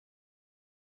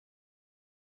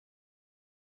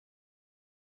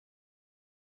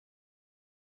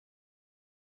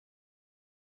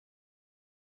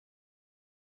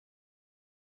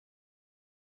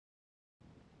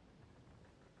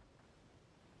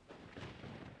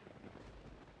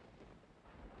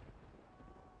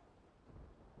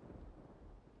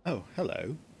Oh,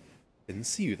 hello. Didn't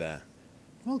see you there.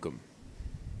 Welcome.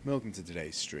 Welcome to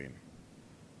today's stream.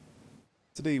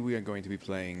 Today we are going to be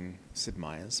playing Sid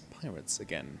Meier's Pirates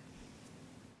again.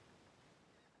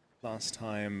 Last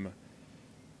time,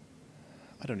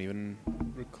 I don't even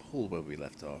recall where we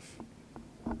left off.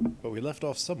 But we left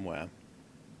off somewhere,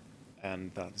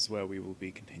 and that's where we will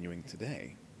be continuing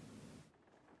today.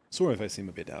 Sorry if I seem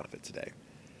a bit out of it today.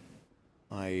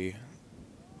 I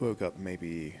woke up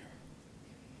maybe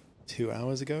 2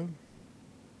 hours ago,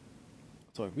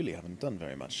 so I really haven't done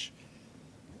very much.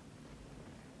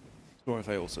 Or if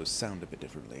I also sound a bit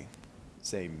differently.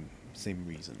 Same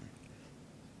reason.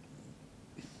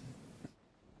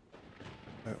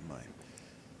 Oh my.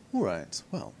 Alright,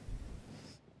 well,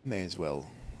 may as well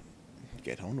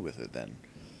get on with it then.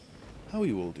 How are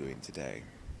you all doing today?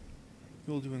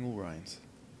 You all doing alright?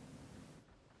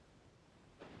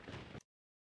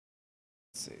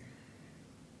 Let's see.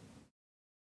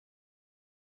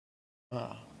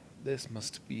 Ah, this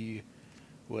must be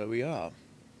where we are.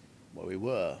 Where we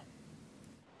were.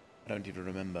 I don't even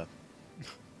remember.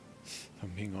 If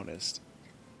I'm being honest.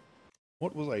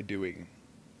 What was I doing?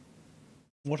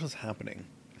 What was happening?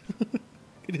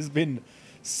 It has been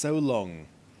so long.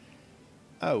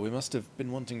 Oh, we must have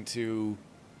been wanting to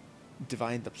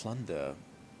divide the plunder,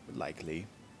 likely.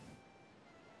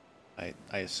 I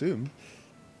assume.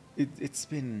 It's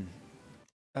been...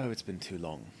 Oh, it's been too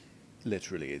long.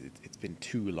 Literally, it's been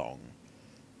too long.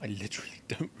 I literally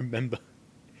don't remember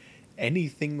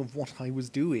anything of what I was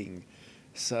doing.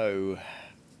 So...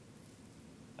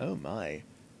 Oh my.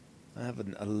 I have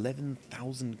an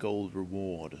 11,000 gold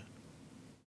reward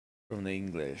from the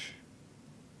English.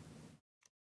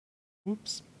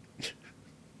 Whoops.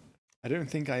 I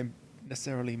don't think I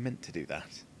necessarily meant to do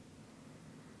that.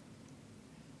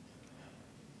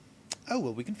 Oh,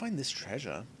 well, we can find this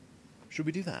treasure. Should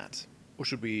we do that? Or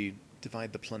should we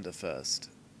divide the plunder first?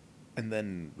 And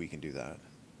then we can do that.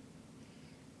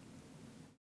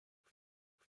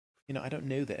 You know, I don't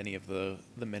know that any of the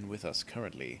men with us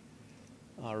currently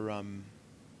are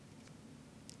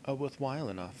worthwhile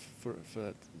enough for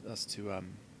us to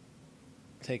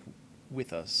take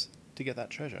with us to get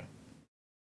that treasure.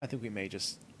 I think we may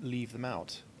just leave them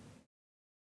out.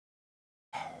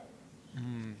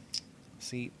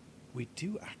 See, we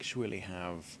do actually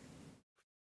have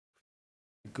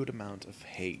a good amount of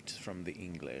hate from the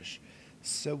English,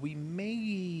 so we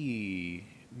may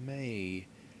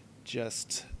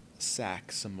just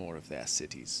sack some more of their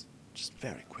cities, just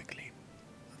very quickly.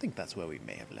 I think that's where we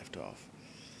may have left off.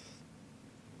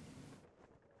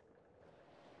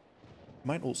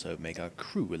 Might also make our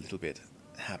crew a little bit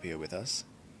happier with us.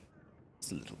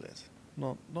 Just a little bit.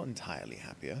 Not entirely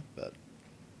happier, but,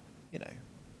 you know,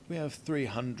 we have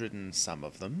 300 and some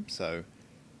of them, so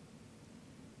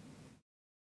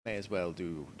may as well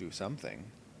do something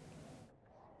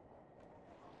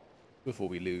before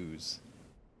we lose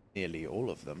nearly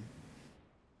all of them.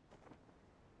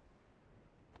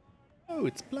 Oh,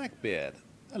 it's Blackbeard.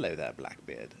 Hello there,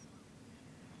 Blackbeard.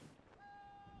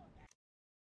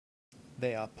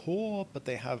 They are poor, but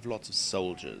they have lots of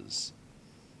soldiers.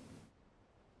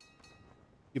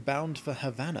 You're bound for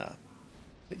Havana.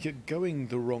 You're going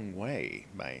the wrong way,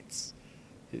 mates.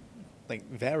 Like,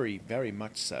 very, very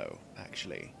much so,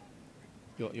 actually.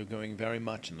 You're going very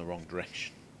much in the wrong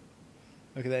direction.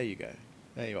 Okay, there you go.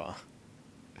 There you are.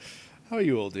 How are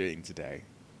you all doing today?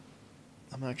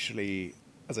 I'm actually,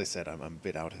 as I said, I'm a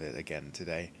bit out of it again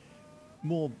today.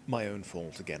 More my own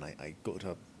fault again. I got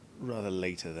up rather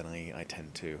later than I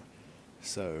tend to.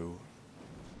 So...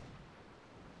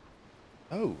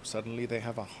 Oh, suddenly they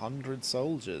have 100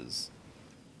 soldiers.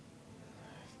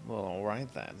 Well,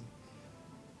 alright then.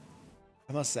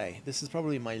 I must say, this is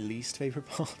probably my least favorite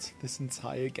part of this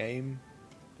entire game,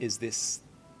 is this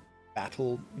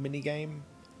battle minigame.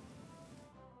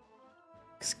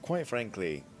 'Cause quite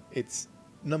frankly, it's,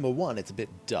 number one, it's a bit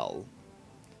dull,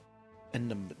 and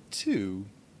number two,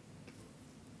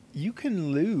 you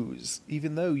can lose,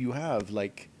 even though you have,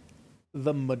 like,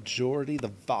 the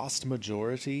vast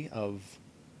majority of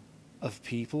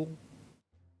people,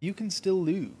 you can still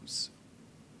lose,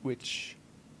 which,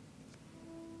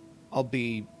 I'll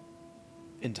be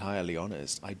entirely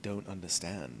honest, I don't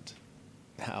understand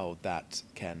how that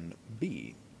can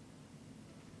be.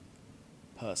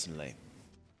 Personally,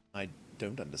 I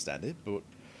don't understand it, but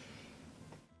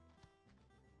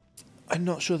I'm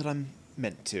not sure that I'm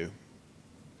meant to.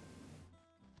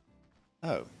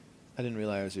 Oh, I didn't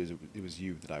realize it was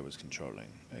you that I was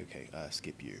controlling. Okay,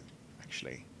 skip you,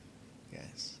 actually.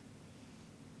 Yes.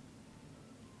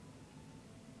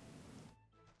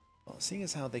 Well, seeing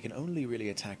as how they can only really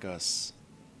attack us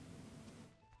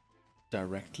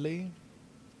directly.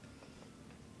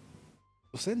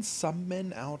 We'll send some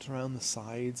men out around the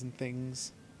sides and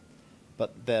things,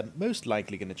 but they're most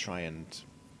likely going to try and,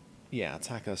 yeah,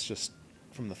 attack us just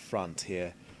from the front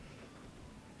here.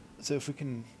 So if we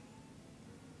can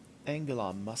angle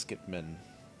our musketmen...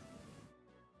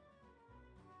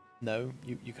 No,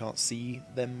 you can't see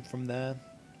them from there.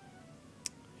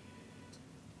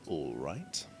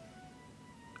 Alright.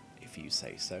 If you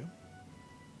say so.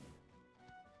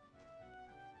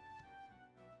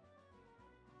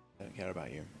 Don't care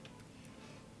about you.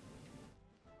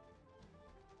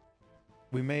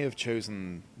 We may have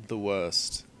chosen the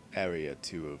worst area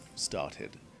to have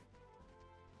started.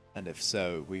 And if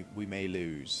so, we may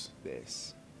lose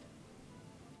this.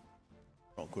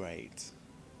 Not great.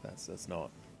 That's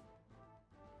not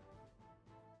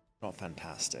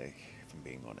fantastic, if I'm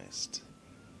being honest.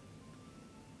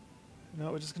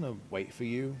 No, we're just gonna wait for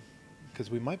you, because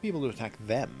we might be able to attack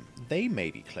them. They may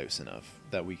be close enough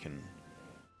that we can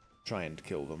try and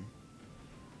kill them.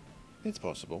 It's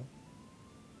possible.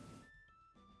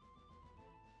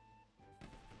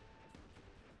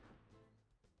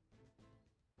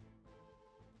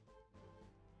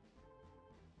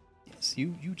 Yes,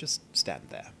 you just stand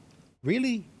there.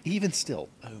 Really? Even still?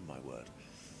 Oh my word.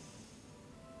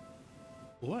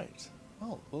 Right.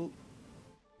 Well, we'll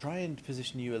try and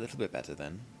position you a little bit better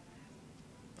then,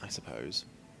 I suppose.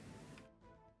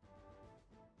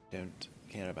 Don't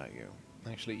care about you.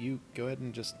 Actually, you go ahead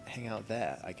and just hang out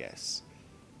there, I guess.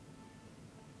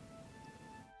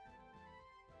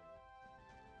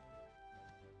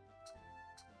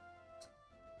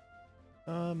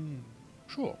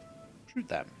 Sure. Shoot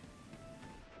them.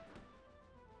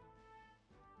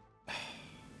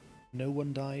 No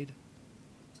one died?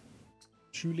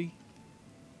 Truly?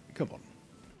 Come on.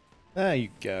 There you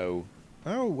go.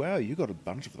 Oh, wow, you got a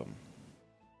bunch of them.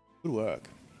 Good work.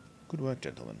 Good work,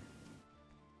 gentlemen.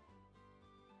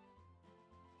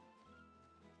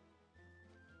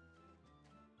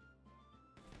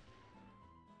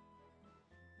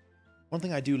 One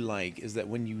thing I do like is that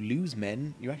when you lose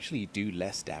men, you actually do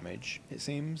less damage, it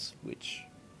seems, which,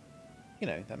 you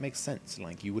know, that makes sense.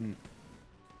 Like, you wouldn't...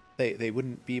 They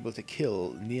wouldn't be able to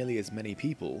kill nearly as many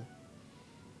people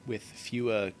with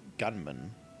fewer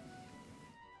gunmen.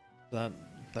 That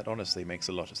honestly makes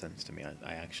a lot of sense to me.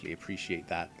 I actually appreciate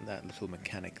that little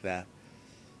mechanic there.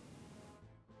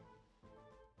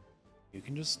 You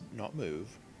can just not move.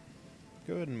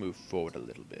 Go ahead and move forward a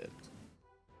little bit.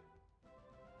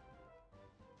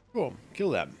 Sure, kill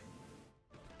them.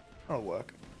 That'll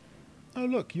work. Oh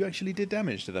look, you actually did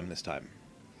damage to them this time.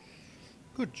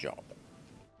 Good job.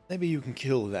 Maybe you can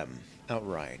kill them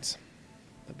outright.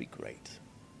 That'd be great.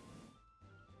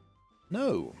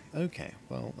 No! Okay,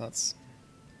 well, that's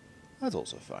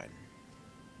also fine.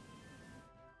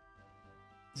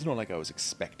 It's not like I was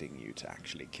expecting you to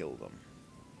actually kill them.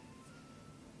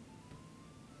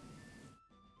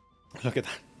 Look at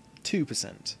that.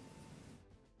 2%.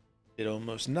 Did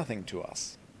almost nothing to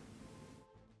us.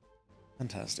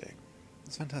 Fantastic.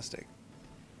 It's fantastic.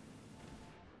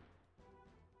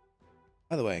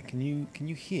 By the way, can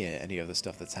you hear any of the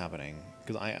stuff that's happening?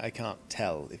 Because I can't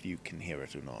tell if you can hear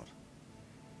it or not.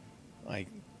 I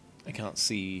can't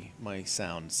see my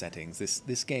sound settings.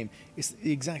 This game is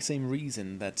the exact same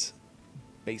reason that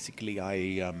basically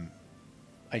I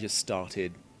just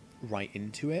started right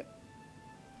into it,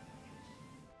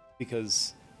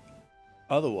 because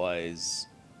otherwise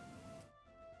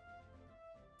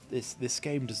this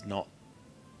game does not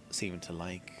seem to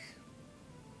like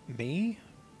me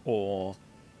or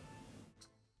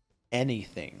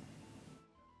anything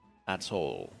at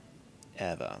all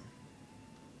ever.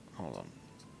 Hold on.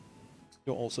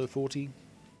 You're also 40?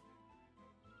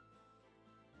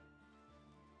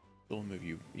 We'll move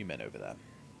you men over there.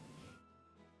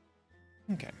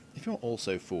 Okay. If you're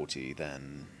also 40,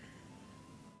 then...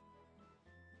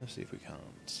 Let's see if we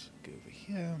can't go over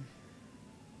here.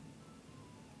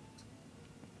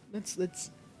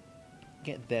 Let's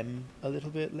get them a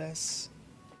little bit less.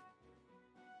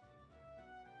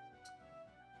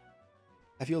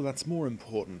 I feel that's more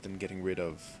important than getting rid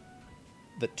of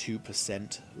the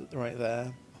 2% right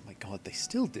there. Oh my god, they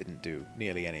still didn't do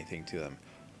nearly anything to them.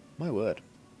 My word.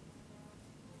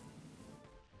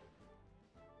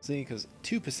 See, because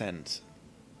 2%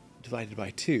 divided by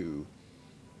 2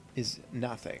 is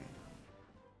nothing.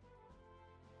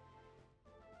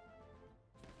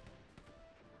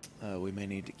 We may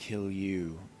need to kill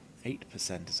you.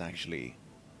 8% is actually...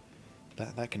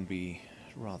 That can be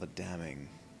rather damning,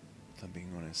 if I'm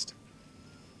being honest.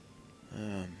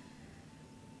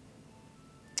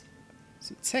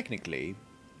 So technically,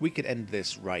 we could end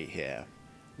this right here.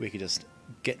 We could just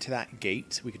get to that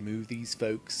gate, we could move these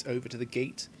folks over to the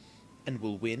gate, and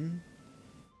we'll win.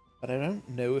 But I don't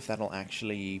know if that'll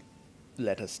actually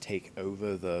let us take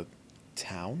over the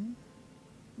town,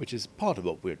 which is part of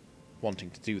what we're wanting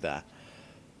to do there.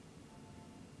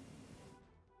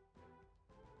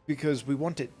 Because we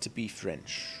want it to be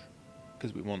French.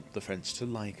 Because we want the French to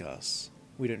like us.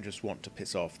 We don't just want to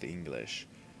piss off the English.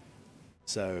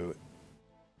 So,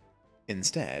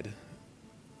 instead,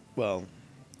 well,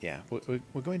 yeah,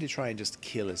 we're going to try and just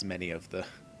kill as many of the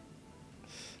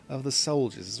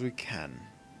soldiers as we can,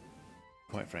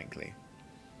 quite frankly.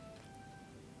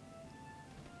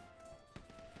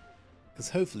 Because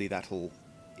hopefully that'll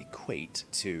equate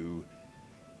to,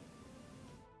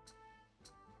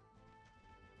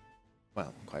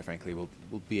 well, quite frankly, we'll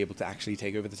be able to actually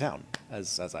take over the town,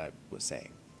 as I was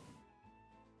saying.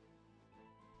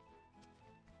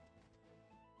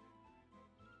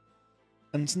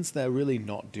 And since they're really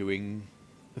not doing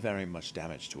very much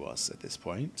damage to us at this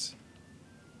point,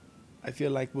 I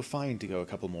feel like we're fine to go a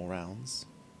couple more rounds.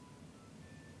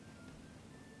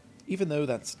 Even though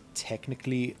that's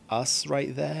technically us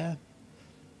right there,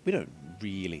 we don't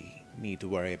really need to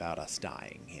worry about us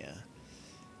dying here.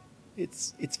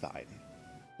 It's fine.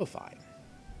 We're fine.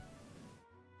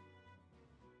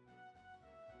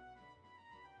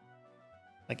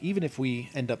 Like, even if we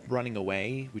end up running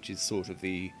away, which is sort of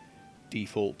the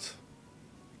default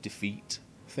defeat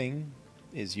thing,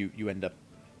 is you end up,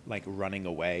 like, running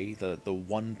away, the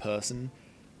one person,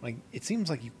 like, it seems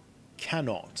like you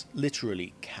cannot,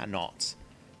 literally cannot,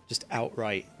 just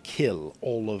outright kill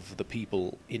all of the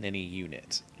people in any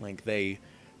unit. Like,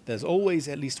 there's always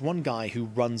at least one guy who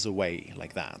runs away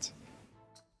like that.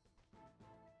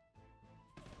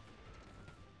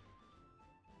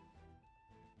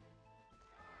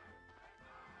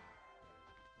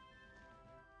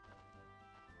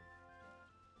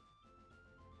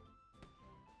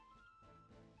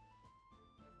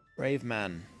 Brave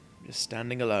man, just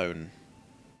standing alone.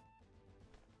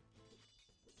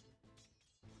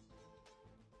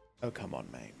 Oh, come on,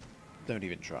 mate. Don't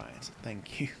even try it.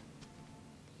 Thank you.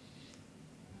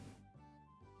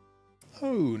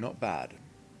 Oh, not bad.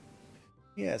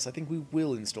 Yes, I think we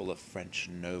will install a French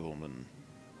nobleman.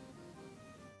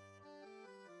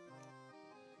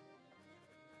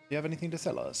 Do you have anything to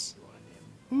sell us?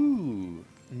 Ooh,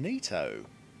 NATO.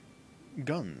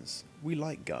 Guns. We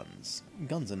like guns.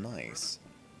 Guns are nice.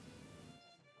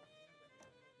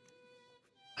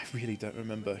 I really don't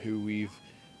remember who we've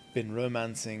been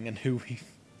romancing and who we've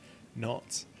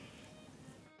not.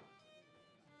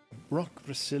 Rock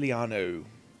Brasiliano.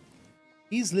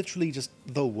 He's literally just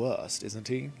the worst, isn't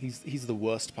he? He's the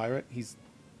worst pirate. He's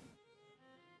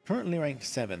currently ranked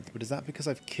 7th, but is that because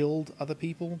I've killed other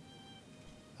people?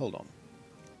 Hold on.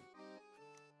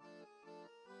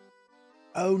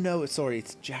 Oh no, sorry,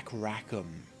 it's Jack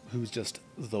Rackham, who's just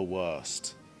the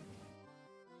worst.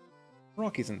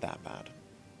 Rock isn't that bad.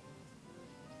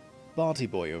 Barty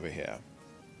Boy over here.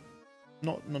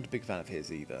 Not a big fan of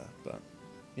his either, but,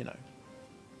 you know.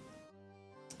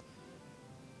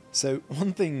 So,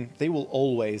 one thing they will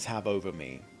always have over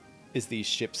me is these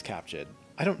ships captured.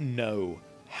 I don't know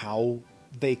how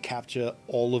they capture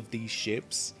all of these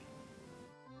ships.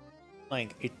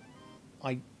 Like,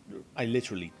 I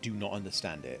literally do not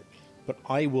understand it. But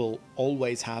I will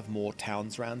always have more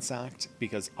towns ransacked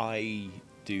because I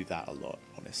do that a lot,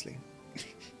 honestly.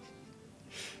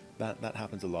 That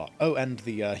happens a lot. Oh, and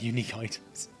the unique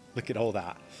items. Look at all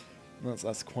that.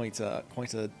 That's quite a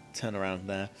turnaround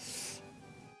there.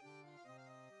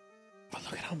 But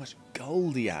look at how much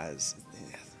gold he has.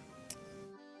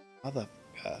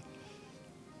 Motherfucker.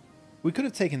 We could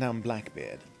have taken down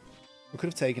Blackbeard. We could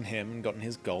have taken him and gotten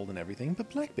his gold and everything, but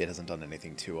Blackbeard hasn't done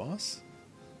anything to us.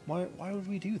 Why would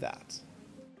we do that?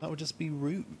 That would just be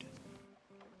rude.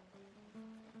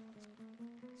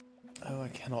 Oh, I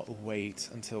cannot wait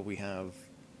until we have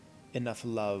enough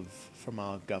love from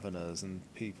our governors and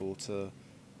people to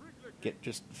get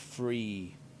just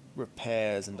free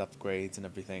repairs and upgrades and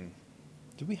everything.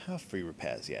 Do we have free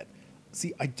repairs yet?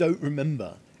 See, I don't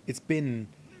remember. It's been...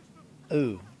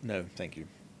 Oh, no, thank you.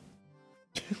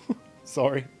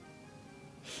 Sorry.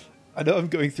 I know I'm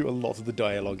going through a lot of the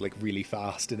dialogue like really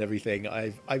fast and everything.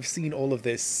 I've seen all of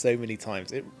this so many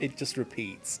times. It just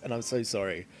repeats, and I'm so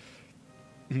sorry.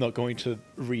 I'm not going to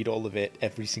read all of it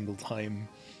every single time.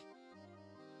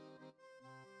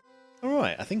 All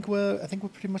right, I think we're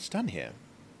pretty much done here.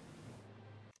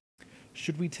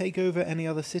 Should we take over any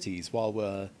other cities while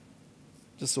we're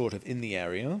just sort of in the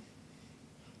area?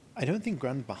 I don't think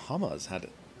Grand Bahamas had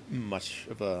much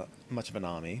of an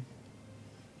army.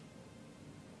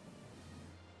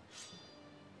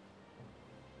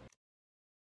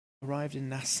 Arrived in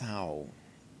Nassau.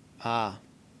 Ah.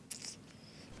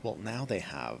 Well, now they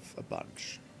have a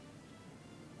bunch.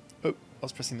 Oh, I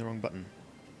was pressing the wrong button.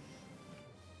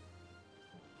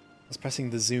 I was pressing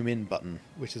the zoom in button,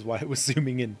 which is why it was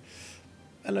zooming in.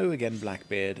 Hello again,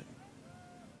 Blackbeard.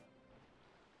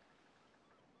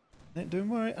 No, don't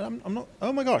worry, I'm not...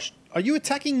 Oh my gosh, are you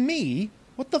attacking me?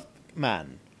 What the...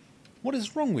 Man, what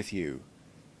is wrong with you?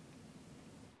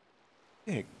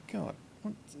 Dear God,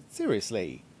 what,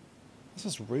 seriously? This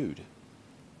is rude.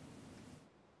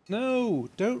 No,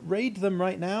 don't raid them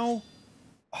right now.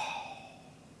 Oh,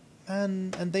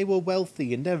 man, and they were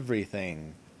wealthy and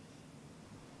everything.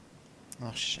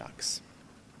 Oh, shucks.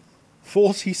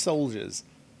 40 soldiers.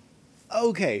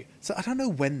 Okay, so I don't know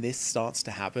when this starts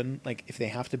to happen, like if they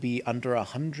have to be under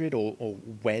 100 or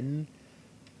when.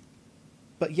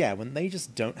 But yeah, when they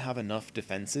just don't have enough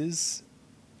defenses,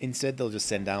 instead they'll just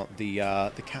send out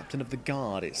the captain of the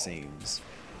guard, it seems,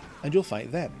 and you'll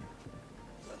fight them.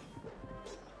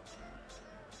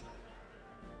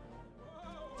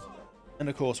 And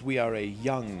of course, we are a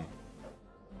young,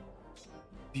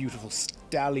 beautiful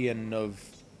stallion of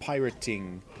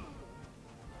pirating.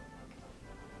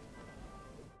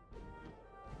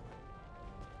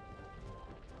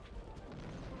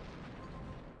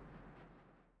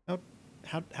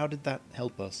 How did that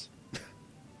help us?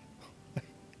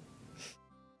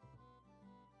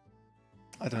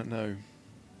 I don't know.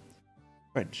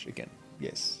 French again.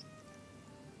 Yes.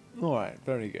 All right.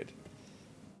 Very good.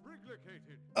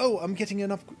 Oh, I'm getting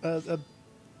enough.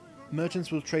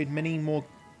 Merchants will trade many more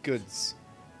goods.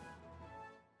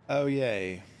 Oh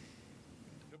yay.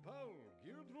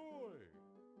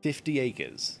 50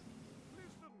 acres.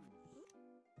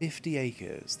 50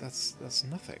 acres. That's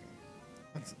nothing.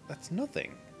 That's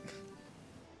nothing.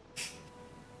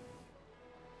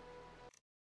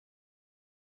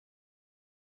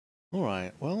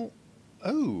 Alright, well...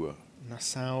 Oh!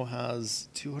 Nassau has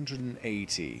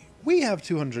 280. We have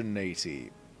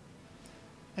 280!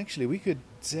 Actually, we could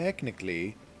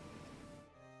technically...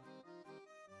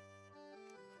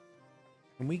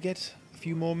 Can we get a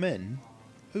few more men?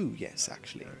 Oh, yes,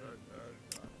 actually.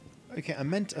 Okay, I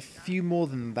meant a few more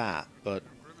than that, but...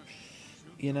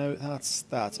 You know,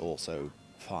 that's also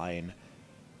fine.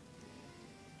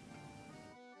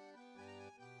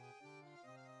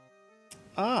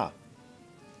 Ah!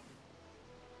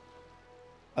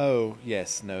 Oh,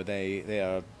 yes, no, they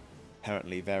are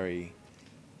apparently very,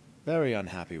 very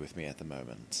unhappy with me at the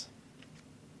moment.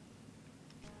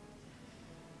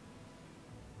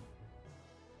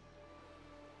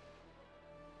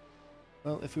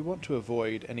 Well, if we want to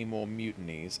avoid any more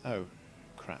mutinies... Oh,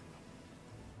 crap.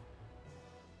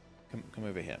 Come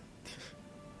over here.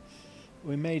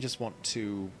 We may just want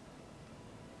to...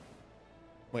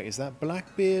 Wait, is that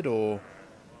Blackbeard or...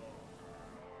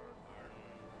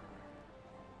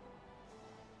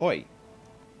 Oi!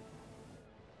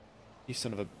 You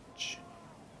son of a...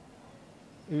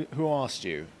 Who asked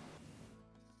you?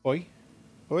 Oi?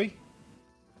 Oi?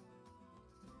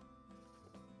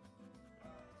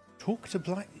 Talk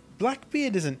to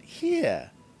Blackbeard isn't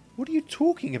here! What are you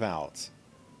talking about?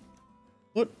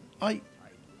 What? I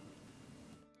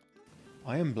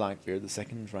am Blackbeard, the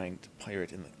second-ranked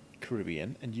pirate in the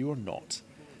Caribbean, and you are not.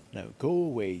 Now go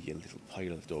away, you little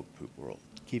pile of dog poop, or I'll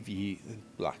give ye the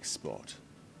black spot.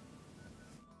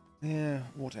 Yeah,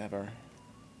 whatever.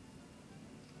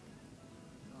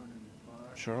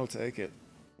 Sure, I'll take it.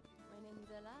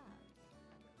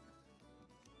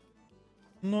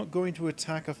 I'm not going to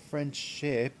attack a French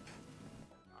ship.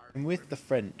 I'm with the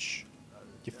French,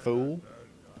 you fool.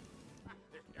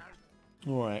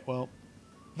 Alright, well,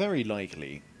 very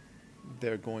likely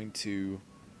they're going to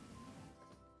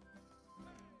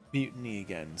mutiny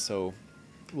again, so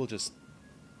we'll just...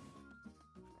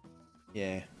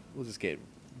 Yeah, we'll just get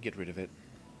rid of it.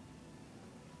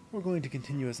 We're going to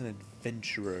continue as an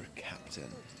adventurer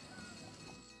captain.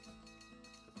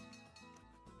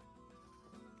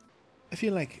 I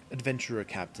feel like adventurer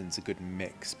captain's a good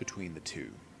mix between the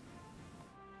two.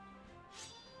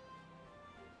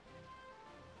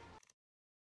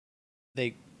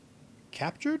 They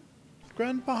captured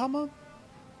Grand Bahama?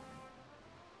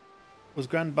 Was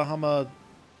Grand Bahama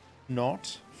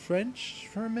not French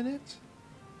for a minute?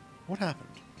 What happened?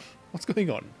 What's going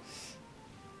on?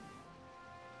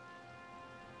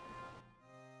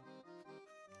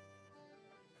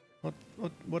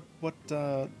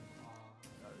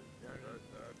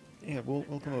 Yeah,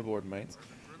 we'll come aboard, mates.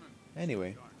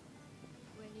 Anyway.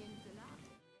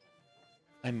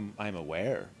 I'm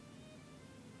aware.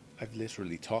 I've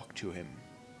literally talked to him.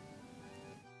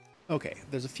 Okay,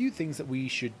 there's a few things that we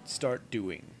should start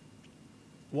doing.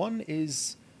 One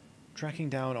is tracking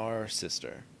down our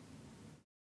sister,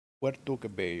 Puerto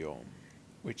Cabello,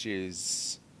 which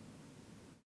is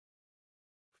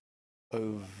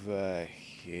over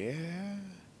here?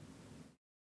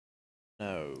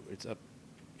 No, it's up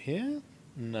here?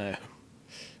 No.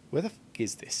 Where the f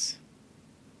is this?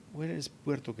 Where is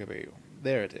Puerto Cabello?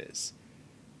 There it is.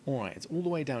 Alright, it's all the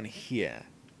way down here.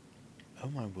 Oh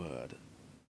my word.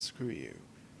 Screw you.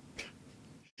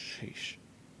 Sheesh.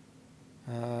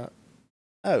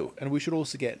 Oh, and we should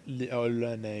also get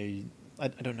L'Olanai's... I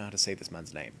don't know how to say this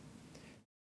man's name.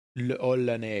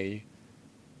 L'Olanai's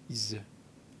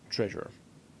treasure.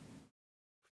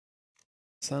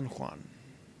 San Juan.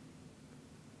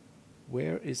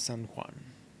 Where is San Juan?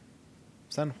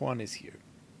 San Juan is here.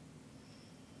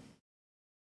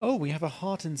 Oh, we have a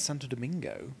heart in Santo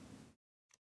Domingo.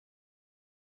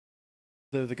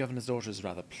 Though the governor's daughter is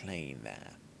rather plain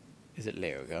there. Is it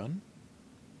Leogan?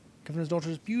 Governor's daughter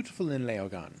is beautiful in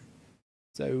Leogan.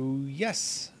 So,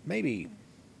 yes, maybe.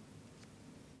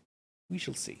 We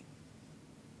shall see.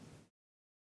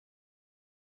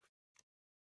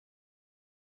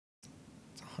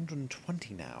 It's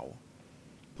 120 now.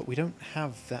 But we don't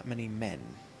have that many men.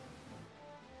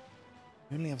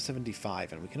 We only have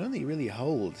 75, and we can only really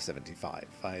hold 75,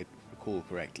 if I recall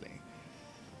correctly.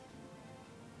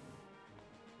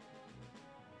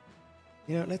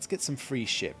 You know, let's get some free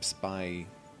ships by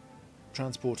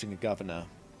transporting a governor.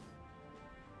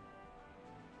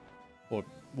 Or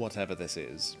whatever this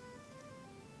is.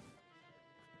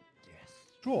 Yes.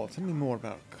 Sure, tell me more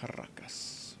about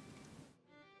Caracas.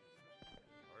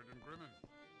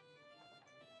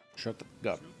 Shut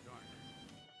the up.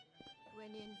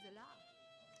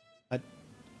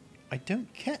 I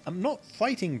don't care. I'm not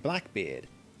fighting Blackbeard,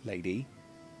 lady.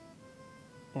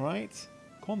 Alright?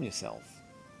 Calm yourself.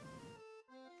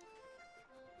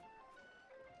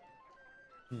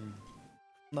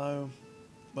 No.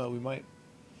 Well, we might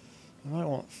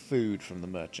want food from the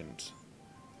merchant.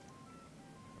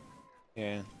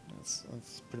 Yeah,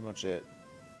 that's pretty much it.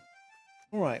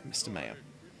 Alright, Mr. Meier.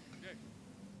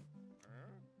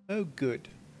 Oh, good.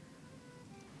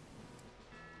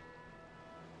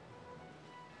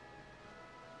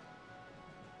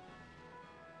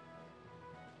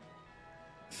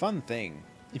 Fun thing,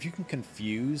 if you can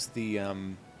confuse the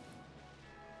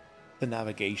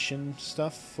navigation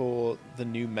stuff for the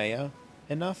new Meier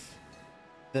enough,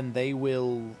 then they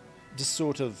will just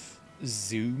sort of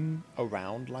zoom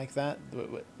around like that.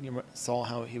 You saw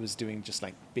how he was doing just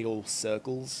like big old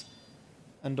circles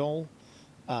and all.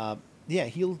 Yeah,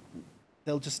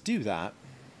 they'll just do that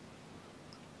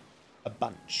a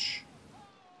bunch.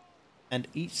 And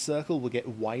each circle will get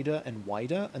wider and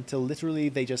wider until literally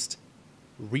they just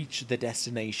reach the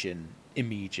destination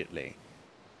immediately.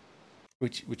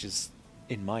 Which is,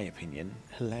 in my opinion,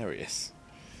 hilarious.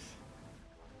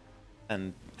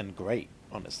 And great,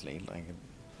 honestly. Like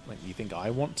you think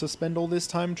I want to spend all this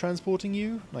time transporting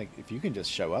you? Like, if you can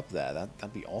just show up there,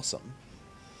 that'd be awesome.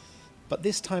 But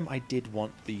this time I did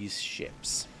want these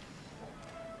ships.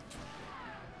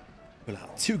 Pull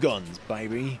out 2 guns,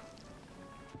 baby.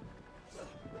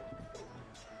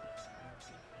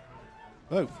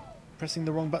 Oh, pressing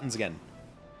the wrong buttons again.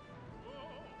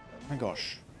 Oh my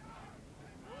gosh.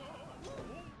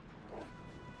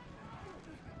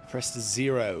 Pressed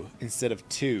 0 instead of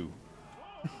 2.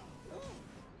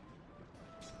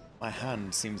 My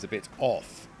hand seems a bit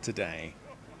off today.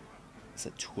 It's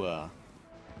a tour.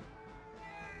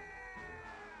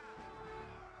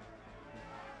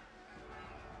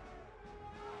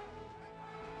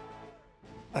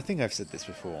 I think I've said this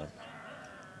before.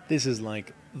 This is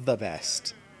like the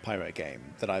best pirate game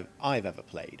that I've ever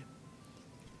played.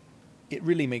 It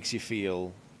really makes you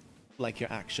feel like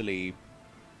you're actually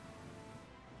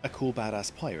a cool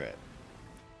badass pirate.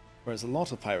 Whereas a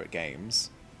lot of pirate games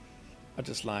are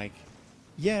just like,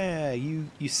 yeah, you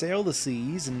sail the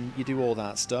seas and you do all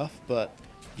that stuff, but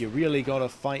you really gotta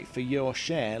fight for your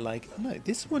share. Like, no,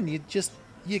 this one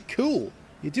you're cool.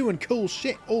 You're doing cool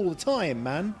shit all the time,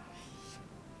 man.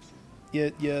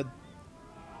 You're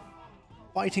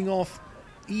fighting off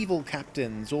evil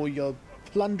captains, or you're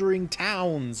plundering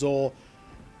towns, or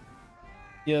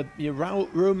you're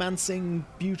romancing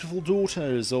beautiful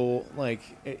daughters, or like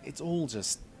it's all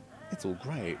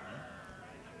great.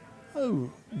 Oh,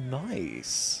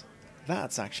 nice.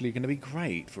 That's actually going to be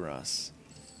great for us.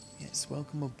 Yes,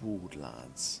 welcome aboard,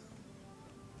 lads.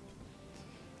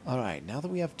 Alright, now that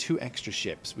we have 2 extra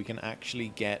ships, we can actually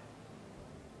get...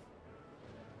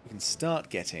 We can start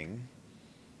getting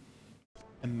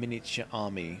a miniature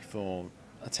army for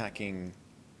attacking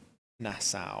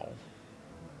Nassau.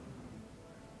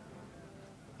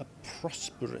 Up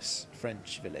prosperous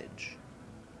French village.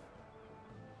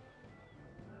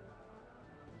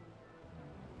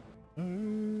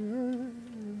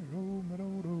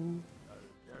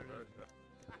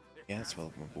 Yes,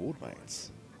 welcome aboard,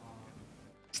 mates.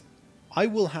 I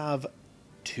will have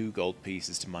 2 gold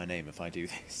pieces to my name if I do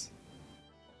this.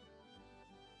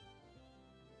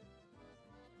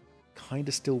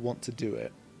 Kinda still want to do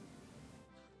it.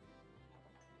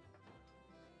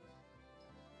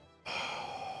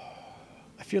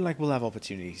 I feel like we'll have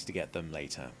opportunities to get them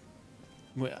later.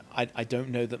 I don't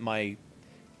know that my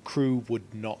crew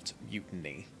would not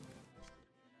mutiny.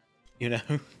 You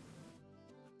know?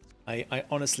 I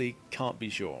honestly can't be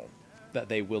sure that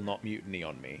they will not mutiny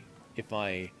on me if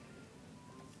I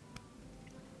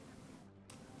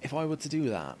were to do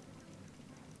that.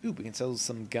 Ooh, we can sell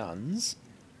some guns.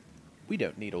 We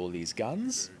don't need all these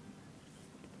guns.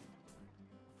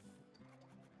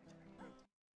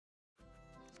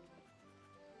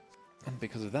 And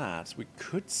because of that, we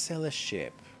could sell a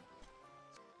ship.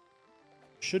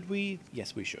 Should we?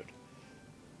 Yes, we should.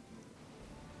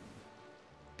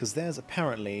 Because there's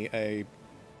apparently a...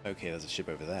 Okay, there's a ship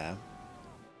over there.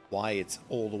 Why it's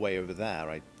all the way over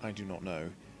there, I do not know.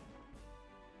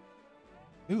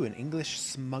 Ooh, an English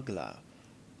smuggler.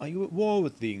 Are you at war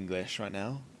with the English right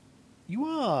now? You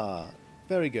are!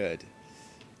 Very good.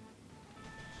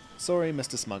 Sorry,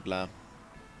 Mr. Smuggler,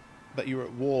 but you're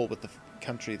at war with the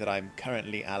country that I'm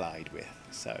currently allied with,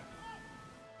 so...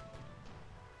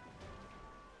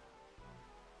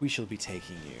 We shall be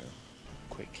taking you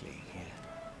quickly here.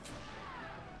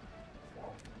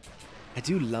 I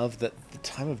do love that the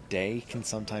time of day can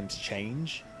sometimes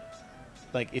change.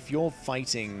 Like, if you're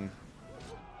fighting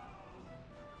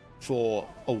for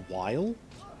a while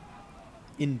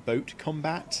in boat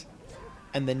combat,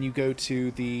 and then you go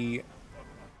to the,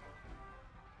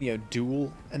 you know,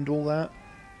 duel and all that,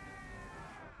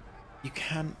 you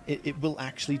can, it will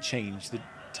actually change the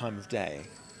time of day.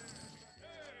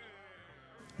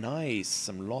 Nice,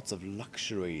 lots of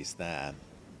luxuries there.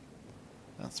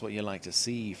 That's what you like to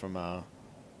see from a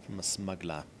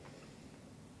smuggler.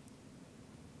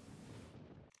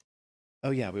 Oh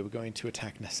yeah, we were going to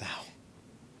attack Nassau.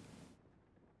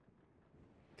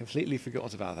 Completely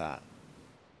forgot about that.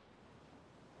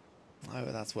 Oh,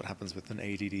 that's what happens with an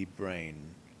ADD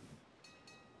brain.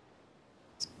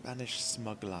 Spanish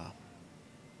smuggler.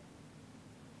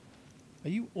 Are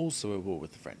you also at war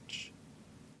with the French?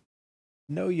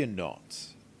 No, you're not.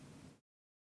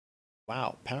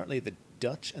 Wow, apparently the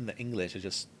Dutch and the English are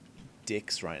just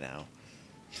dicks right now.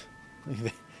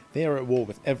 They are at war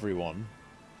with everyone.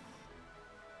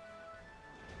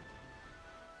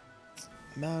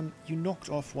 Man, you knocked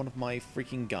off one of my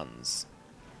freaking guns.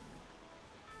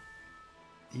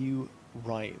 You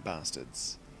right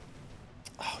bastards.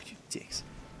 Oh, you dicks.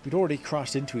 We'd already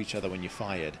crashed into each other when you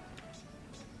fired.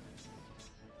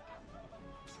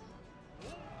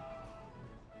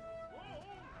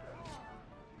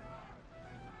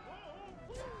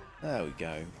 There we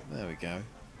go. There we go.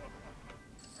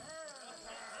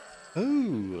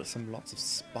 Ooh, lots of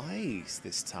spice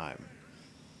this time.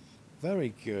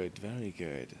 Very good, very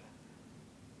good.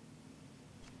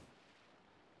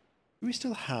 We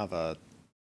still have a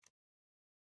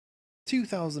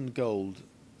 2,000 gold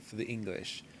for the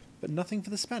English, but nothing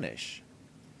for the Spanish.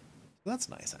 That's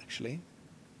nice, actually.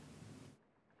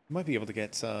 We might be able to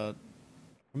get a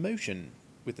promotion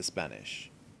with the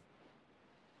Spanish.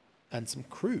 And some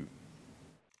crew.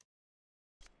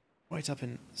 Right up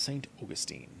in St.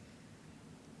 Augustine.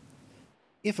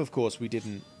 If, of course, we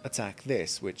didn't attack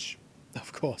this, which,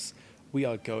 of course, we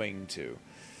are going to.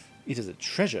 It is a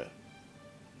treasure.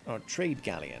 Or a trade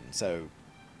galleon, so,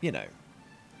 you know.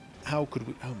 How could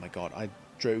we... Oh my god, I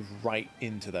drove right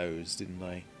into those, didn't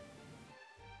I?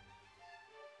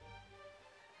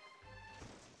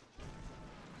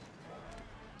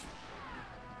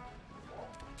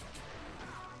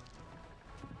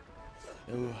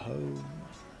 Yo ho.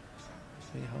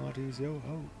 Say hearties, yo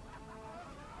ho.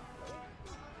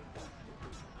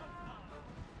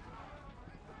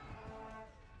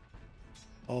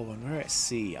 Oh, when we're at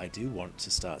sea, I do want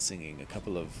to start singing a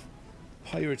couple of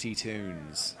piratey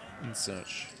tunes and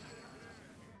such.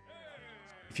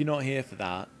 If you're not here for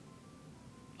that,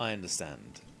 I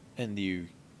understand. And you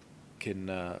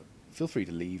can feel free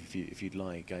to leave if you'd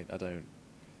like. I don't...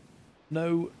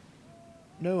 No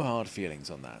hard feelings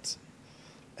on that.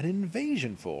 An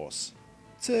invasion force?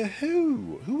 To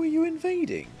who? Who are you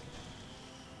invading?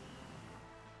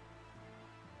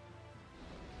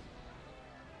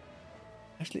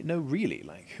 Actually, no, really.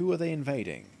 Like, who are they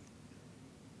invading?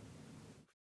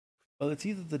 Well, it's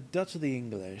either the Dutch or the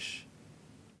English.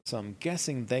 So I'm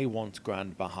guessing they want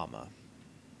Grand Bahama.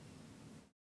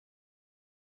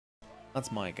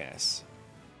 That's my guess.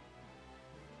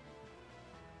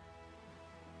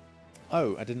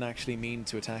 Oh, I didn't actually mean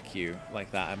to attack you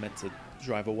like that. I meant to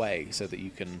drive away so that you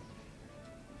can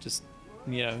just,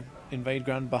 you know, invade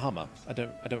Grand Bahama. I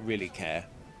don't really care.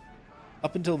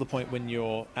 Up until the point when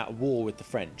you're at war with the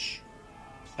French,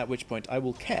 at which point I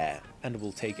will care and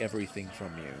will take everything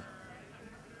from you.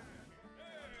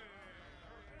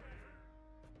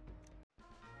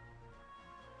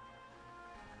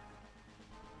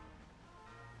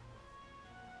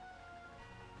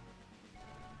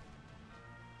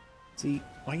 See,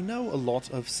 I know a lot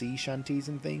of sea shanties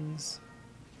and things.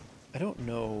 I don't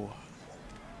know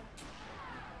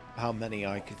how many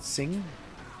I could sing.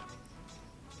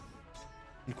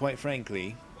 And quite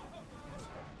frankly,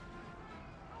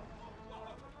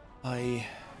 I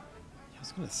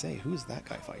was going to say, who is that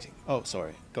guy fighting? Oh,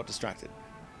 sorry, got distracted.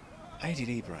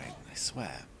 ADD brain, I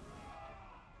swear.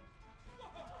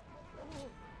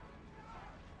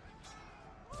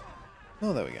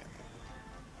 Oh, there we go.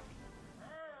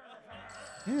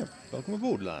 Yeah, welcome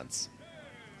aboard, lads.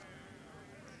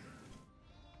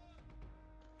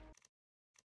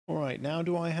 Alright, now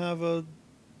do I have a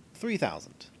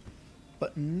 3,000?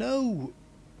 But no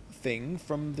thing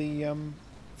from the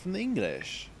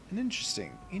English. An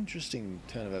interesting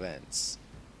turn of events.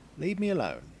 Leave me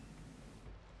alone.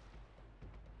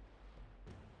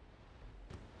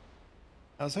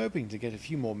 I was hoping to get a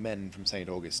few more men from St.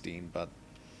 Augustine, but,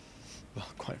 well,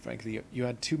 quite frankly, you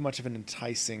had too much of an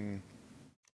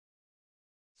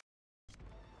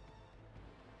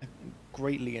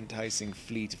greatly enticing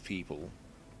fleet of people.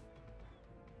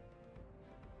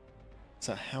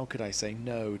 So how could I say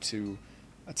no to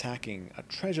attacking a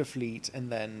treasure fleet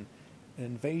and then an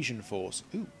invasion force?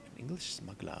 Ooh, an English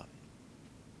smuggler.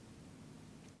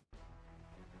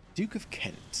 Duke of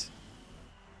Kent.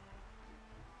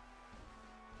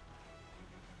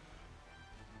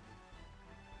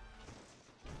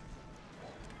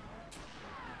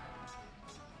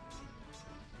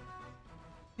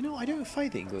 You know, I don't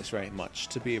fight the English very much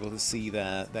to be able to see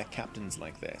their captains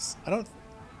like this.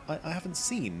 I haven't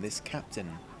seen this captain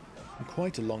in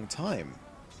quite a long time.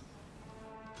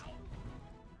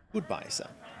 Goodbye, sir.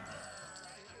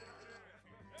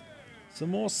 Some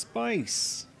more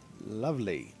spice.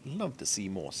 Lovely. Love to see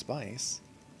more spice.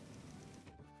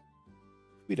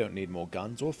 We don't need more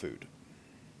guns or food.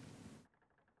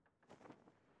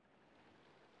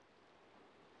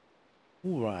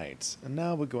 Alright, and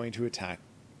now we're going to attack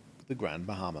the Grand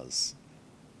Bahamas.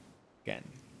 Again.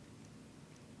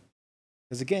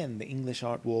 Because again, the English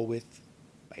are at war with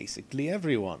basically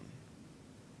everyone.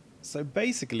 So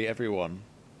basically everyone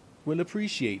will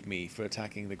appreciate me for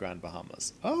attacking the Grand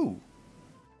Bahamas. Oh!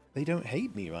 They don't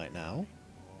hate me right now.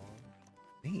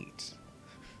 Neat.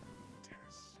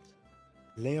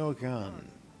 Leogan.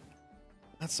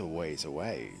 That's a ways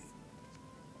away.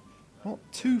 Not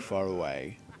too far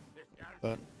away,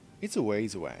 but it's a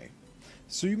ways away.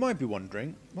 So you might be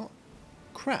wondering, well,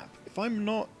 crap, if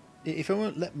it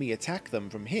won't let me attack them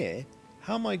from here,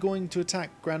 how am I going to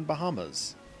attack Grand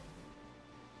Bahamas?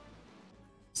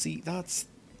 See, that's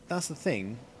the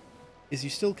thing, is you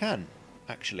still can,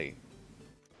 actually.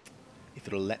 If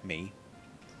it'll let me.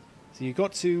 So you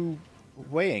got to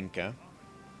weigh anchor,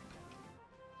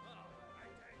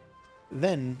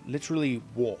 then literally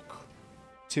walk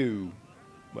to...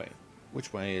 Wait,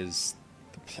 which way is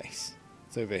the place?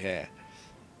 It's over here.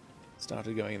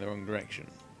 Started going in the wrong direction.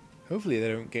 Hopefully they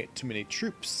don't get too many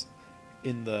troops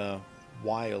in the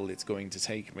while it's going to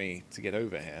take me to get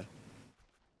over here.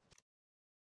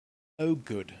 Oh,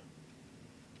 good.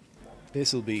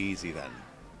 This'll be easy then.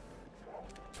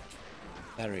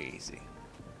 Very easy.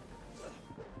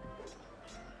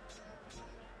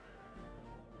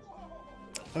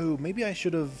 Oh, maybe I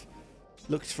should have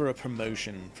looked for a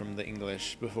promotion from the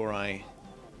English before I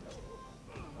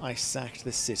sacked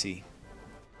the city.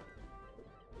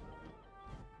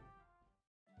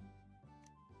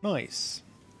 Nice.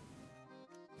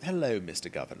 Hello,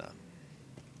 Mr. Governor.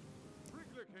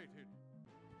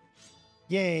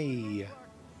 Yay!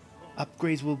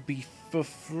 Upgrades will be for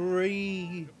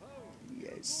free!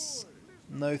 Yes.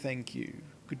 No thank you.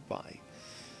 Goodbye.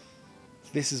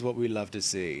 This is what we love to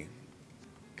see.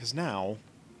 Because now,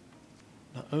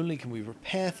 not only can we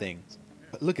repair things,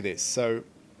 but look at this. So,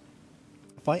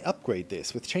 if I upgrade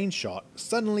this with Chain Shot,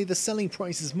 suddenly the selling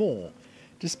price is more,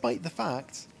 despite the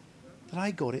fact that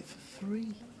I got it for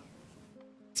free.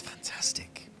 It's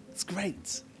fantastic. It's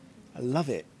great. I love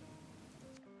it.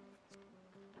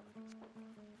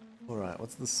 Alright,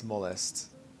 what's the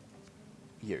smallest?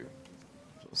 You.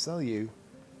 So we'll sell you.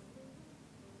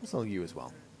 We'll sell you as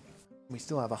well. We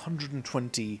still have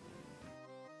 120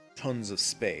 tons of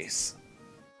space,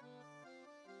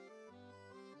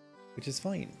 which is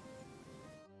fine.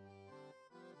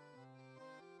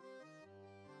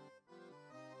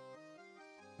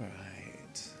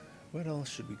 Alright, where else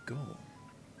should we go?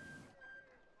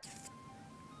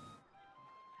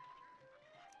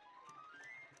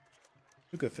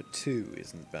 Sugar for 2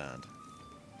 isn't bad.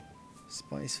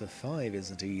 Spice for 5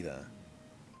 isn't either.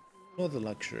 Other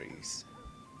luxuries.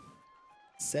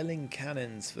 Selling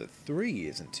cannons for 3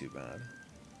 isn't too bad.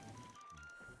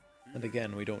 And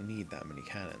again, we don't need that many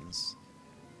cannons.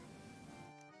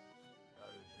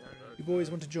 You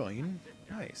boys want to join?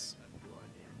 Nice.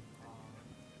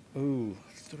 Oh,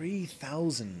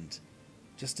 3,000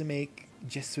 just to make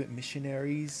Jesuit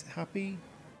missionaries happy?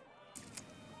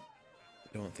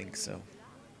 I don't think so.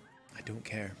 I don't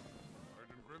care.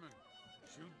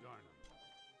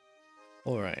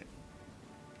 Alright.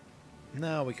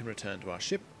 Now we can return to our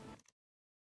ship.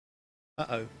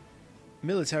 Uh-oh.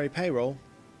 Military payroll.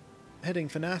 Heading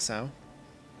for Nassau.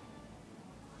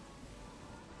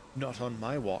 Not on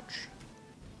my watch.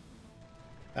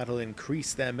 That'll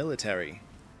increase their military.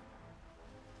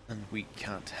 And we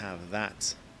can't have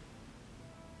that.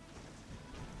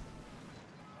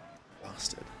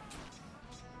 Bastard.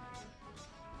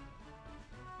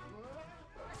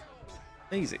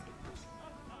 Easy.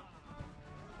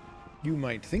 You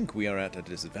might think we are at a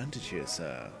disadvantage here,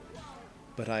 sir,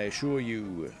 but I assure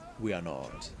you we are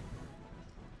not.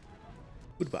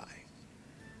 Goodbye.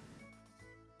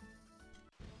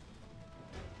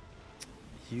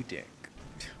 You dick.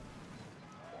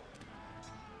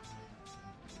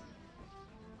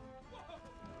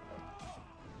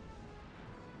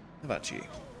 How about you?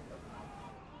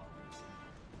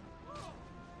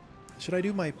 Should I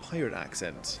do my pirate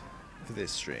accent for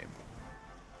this stream?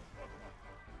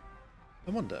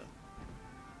 I wonder.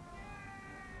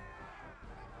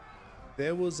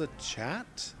 There was a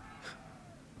chat?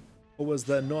 Or was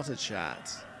there not a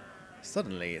chat?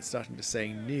 Suddenly it's starting to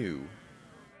say new.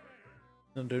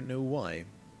 I don't know why.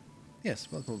 Yes,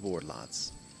 welcome aboard,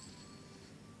 lads.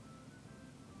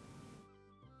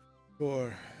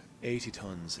 Sure, 80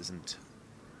 tons isn't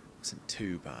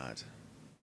too bad.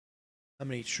 How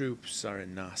many troops are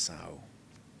in Nassau?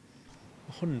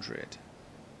 100.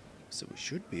 So we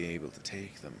should be able to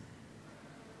take them.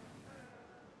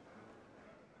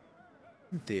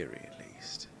 In theory, at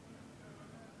least.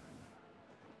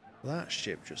 That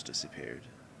ship just disappeared.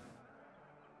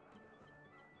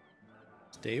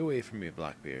 Stay away from me,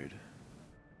 Blackbeard.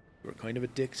 You were kind of a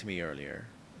dick to me earlier.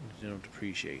 I don't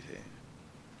appreciate it.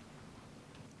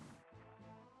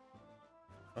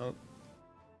 Well,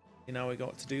 now we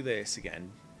got to do this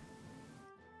again.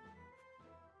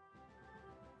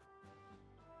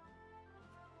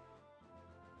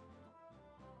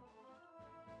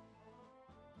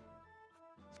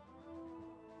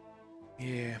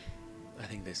 Yeah, I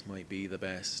think this might be the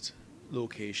best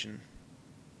location.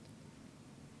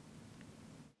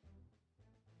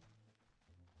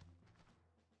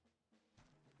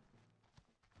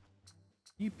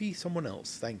 You be someone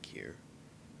else, thank you.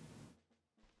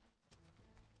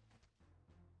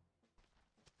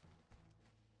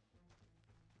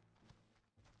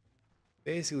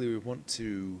 Basically, we want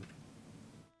to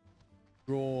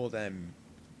draw them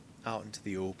out into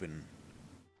the open.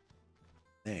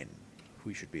 Then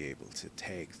we should be able to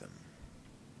take them.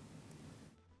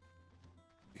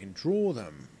 We can draw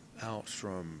them out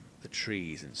from the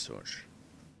trees and such.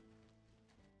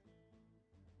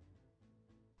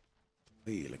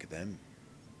 Hey, look at them.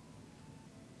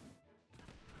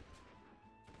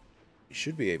 We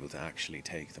should be able to actually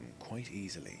take them quite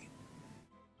easily.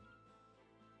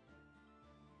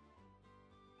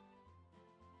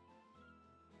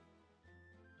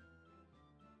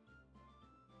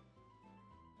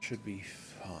 Should be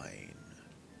fine.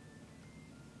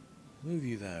 Move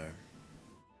you there.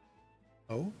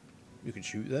 Oh, you can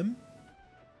shoot them?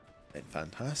 Then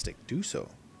fantastic, do so.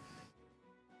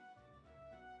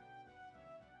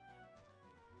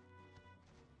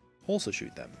 Also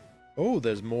shoot them. Oh,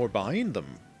 there's more behind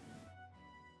them.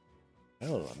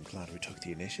 Well, I'm glad we took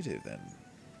the initiative then.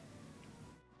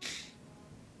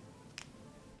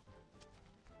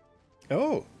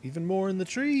 Oh, even more in the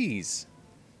trees.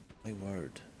 My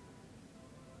word.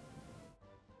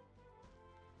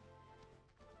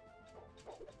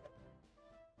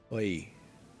 Oi.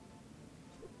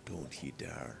 Don't ye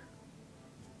dare.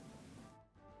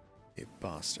 You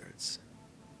bastards.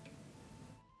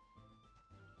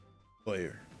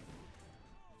 Fire.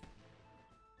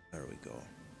 There we go.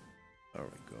 There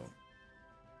we go.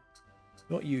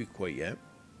 Not you quite yet.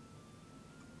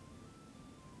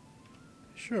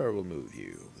 Sure, we'll move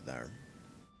you over there.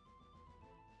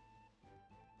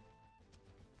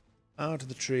 Out of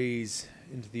the trees,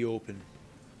 into the open.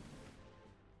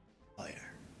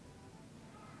 Fire.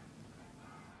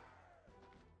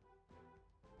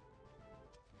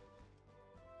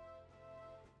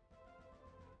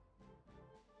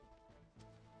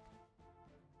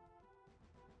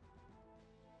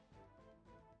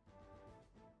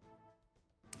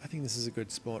 I think this is a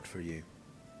good spot for you.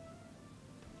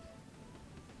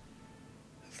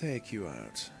 I'll take you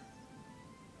out.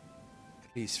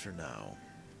 At least for now.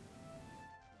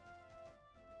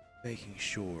 Making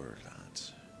sure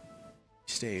that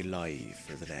you stay alive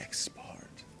for the next part.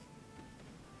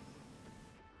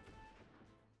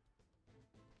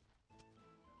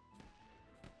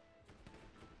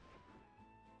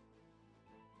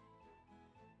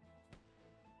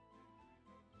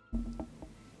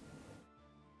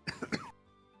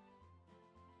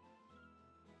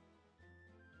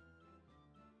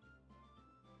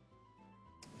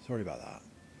 Sorry about that.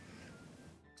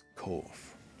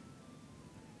 Cough.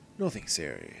 Nothing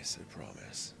serious, I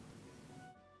promise.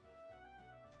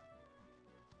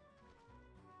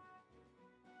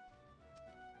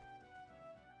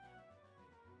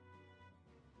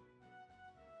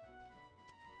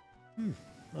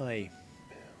 I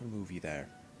will move you there.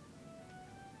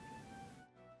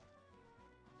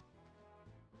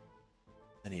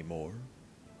 Any more?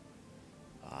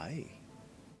 Aye.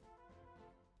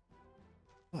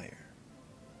 Fire.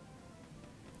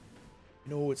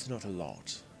 No, it's not a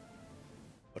lot,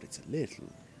 but it's a little,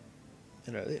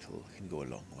 and a little can go a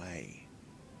long way.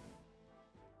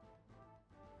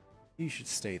 You should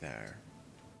stay there.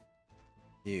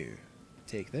 You,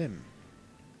 take them.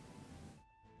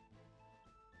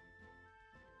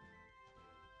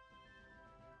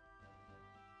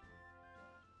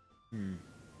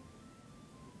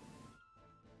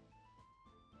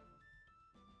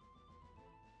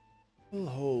 We'll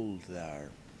hold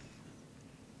there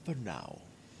for now.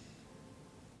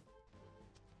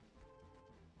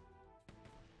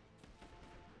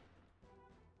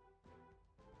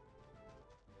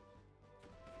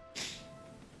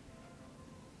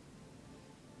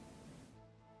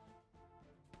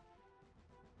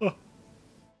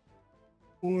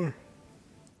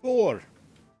 Four.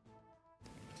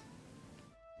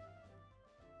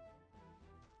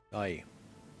 Aye.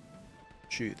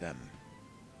 Shoot them.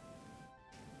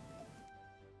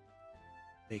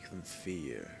 Make them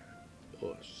fear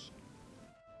us.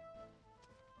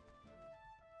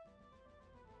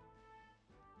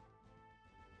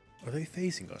 Are they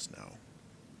facing us now?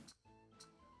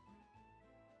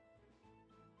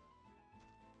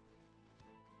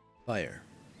 Fire.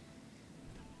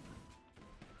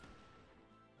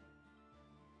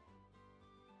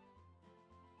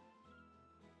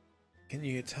 Can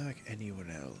you attack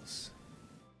anyone else?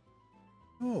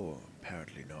 Oh,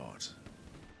 apparently not.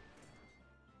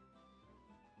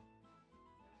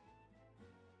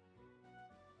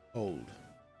 Hold.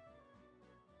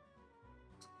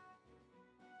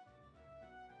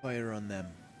 Fire on them.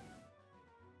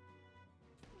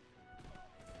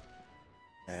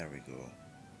 There we go.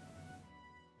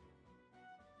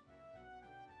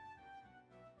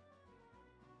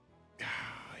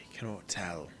 I cannot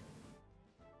tell.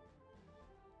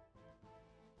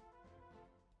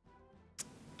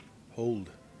 Hold.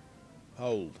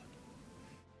 Hold.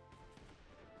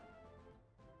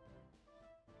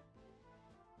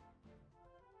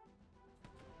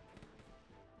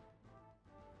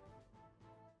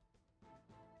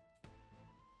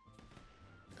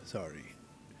 Sorry.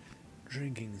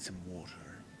 Drinking some water.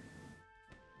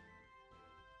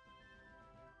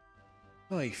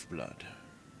 Lifeblood.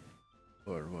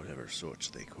 Or whatever sorts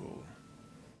they call.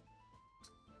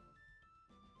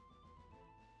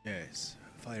 Yes,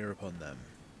 fire upon them.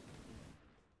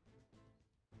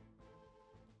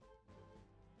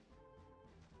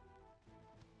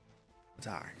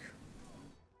 Attack.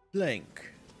 Blink.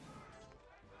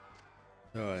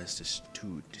 So as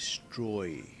to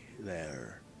destroy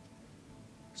their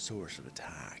source of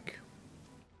attack.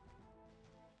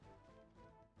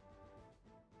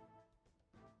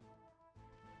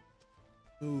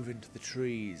 Move into the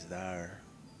trees there.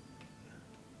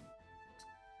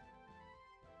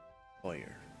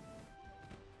 Fire.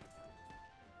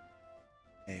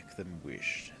 Make them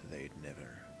wish they'd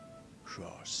never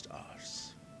crossed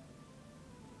us.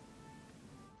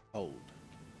 Hold.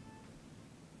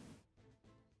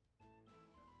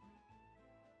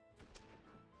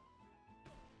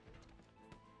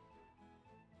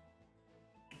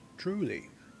 Truly,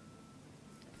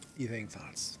 you think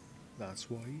that's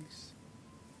wise?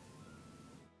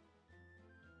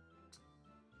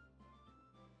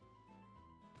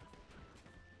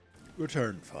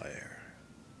 return fire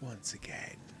once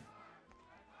again.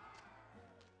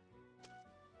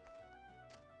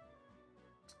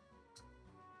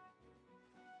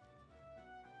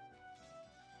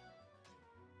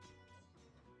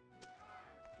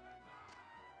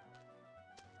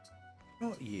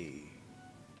 Not ye.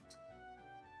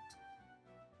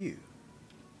 You.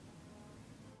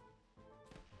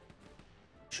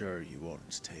 Sure you want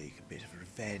to take a bit of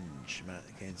revenge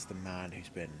against the man who's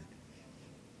been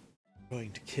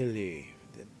trying to kill you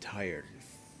the entire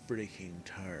freaking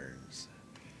turns.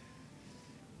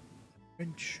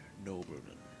 French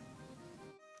nobleman.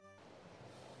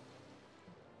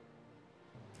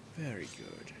 Very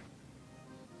good.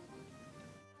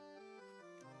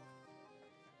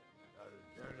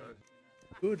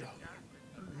 Good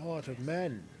lot of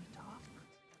men.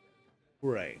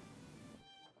 Right.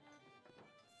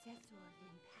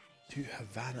 To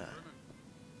Havana.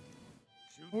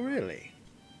 Oh, really?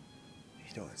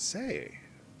 You don't say.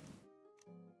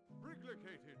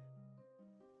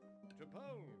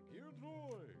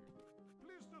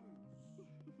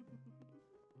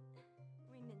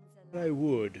 I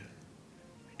would.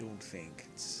 I don't think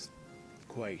it's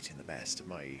quite in the best of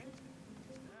my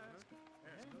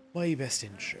best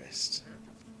interest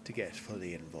to get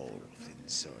fully involved in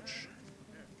such.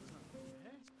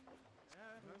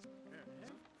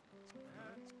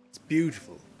 It's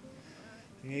beautiful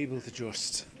being able to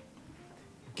just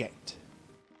get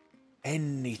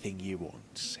anything you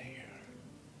want here.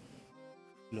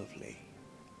 Lovely.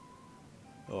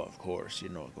 Oh, of course,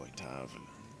 you're not going to have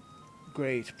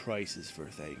great prices for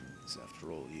things.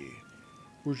 After all, you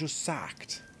were just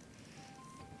sacked.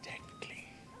 Technically.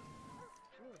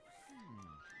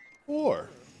 Four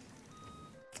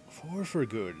for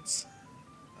goods.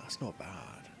 That's not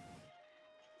bad.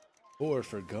 4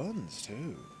 for guns,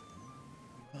 too.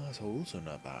 That's also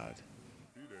not bad.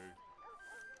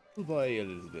 We'll buy a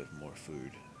little bit more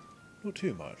food. Not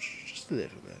too much, just a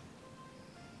little bit.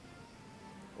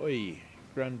 Oi,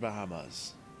 Grand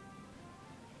Bahamas.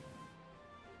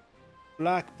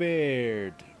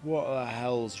 Blackbeard, what the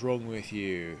hell's wrong with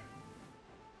you?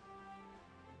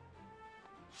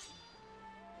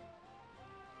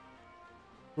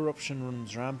 Corruption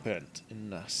runs rampant in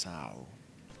Nassau.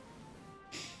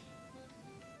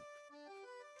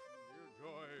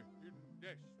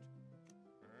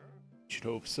 Should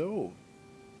hope so.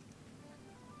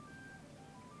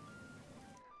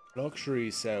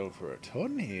 Luxuries sell for a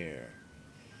ton here.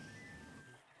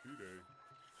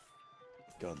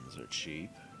 Guns are cheap.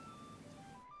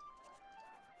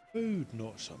 Food,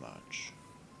 not so much.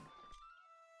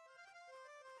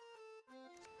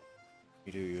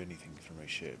 We do anything for my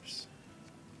ships?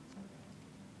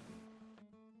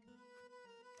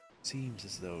 Seems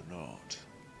as though not.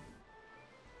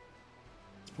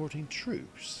 Transporting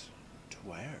troops? To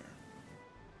where?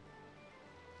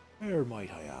 Where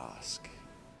might I ask?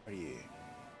 Are you?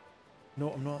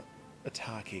 No, I'm not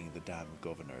attacking the damn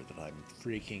governor that I'm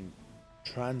freaking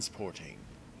transporting.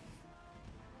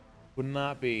 Wouldn't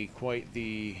that be quite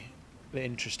the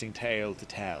interesting tale to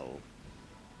tell?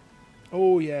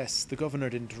 Oh yes, the governor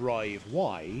didn't arrive.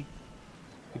 Why?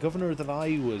 The governor that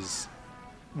I was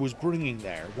bringing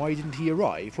there, why didn't he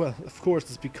arrive? Well, of course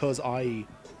it's because I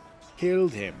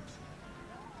killed him.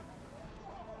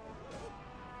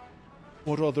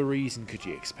 What other reason could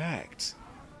you expect?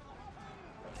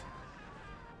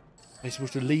 I'm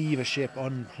supposed to leave a ship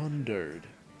unplundered,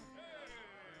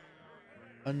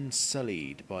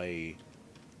 unsullied by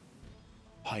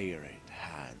pirate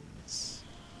hands?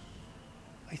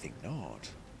 I think not.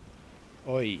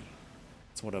 Oi,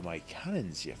 it's one of my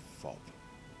cannons, you fob.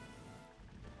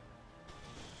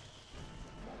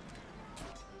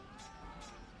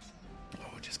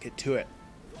 Oh, just get to it.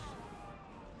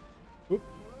 Whoop.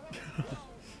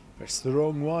 Press the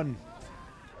wrong one.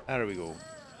 There we go.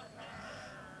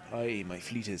 Aye, my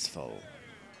fleet is full.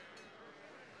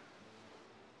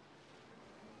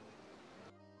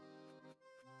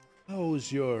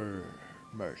 How's your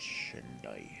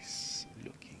merchandise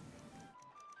looking?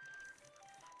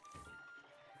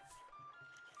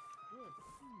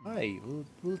 Aye,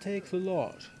 we'll take the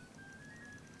lot.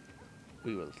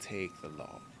 We will take the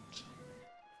lot.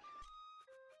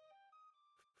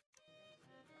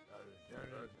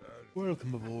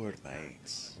 Welcome aboard,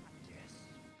 mates.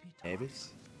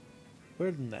 Avis? Where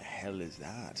in the hell is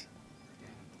that?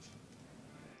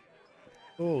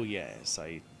 Oh yes,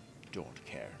 I don't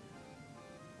care.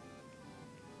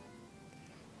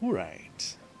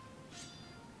 Alright.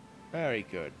 Very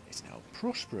good. It's now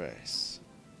prosperous.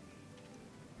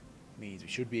 Means we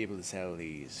should be able to sell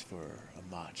these for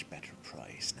a much better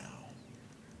price now.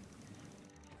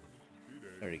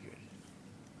 Very good.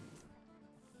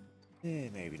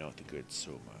 Maybe not the goods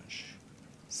so much.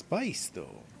 Spice,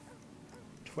 though.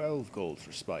 12 gold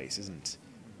for spice isn't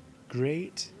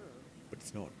great, but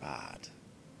it's not bad.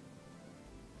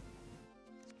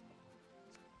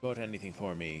 Got anything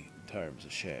for me in terms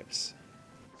of ships?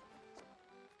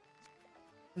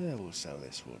 We'll sell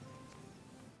this one.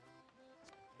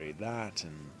 Trade that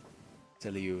and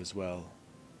sell you as well.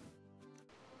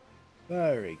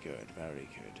 Very good, very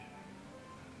good.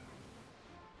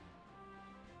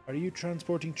 Are you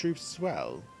transporting troops as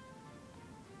well?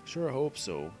 Sure hope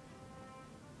so.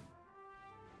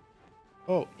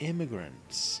 Oh,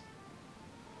 immigrants.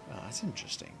 Oh, that's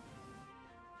interesting.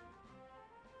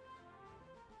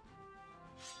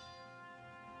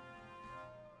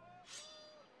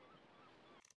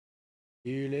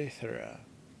 Eleuthera.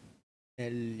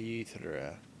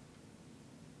 Eleuthera.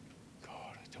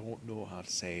 God, I don't know how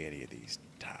to say any of these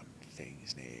damn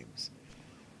things' names.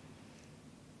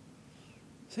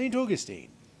 St. Augustine.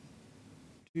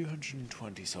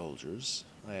 220 soldiers.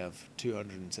 I have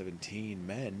 217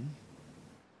 men.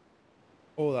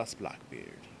 Oh, that's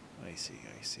Blackbeard. I see,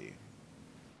 I see.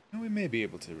 And we may be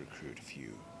able to recruit a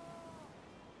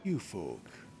few folk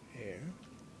here.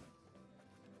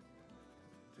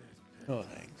 Oh,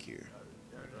 thank you.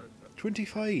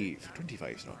 25.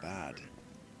 25's not bad.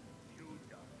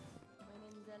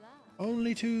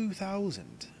 Only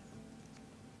 2,000.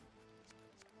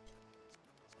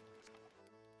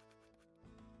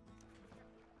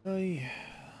 That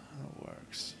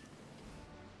works.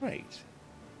 Right.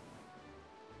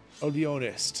 I'll be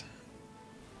honest.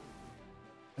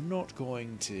 I'm not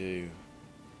going to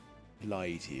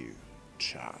lie to you,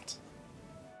 chat.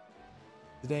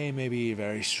 Today may be a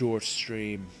very short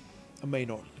stream. I may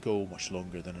not go much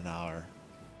longer than an hour.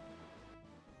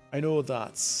 I know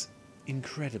that's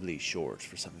incredibly short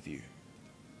for some of you.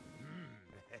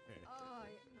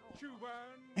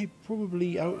 I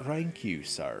probably outrank you,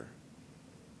 sir.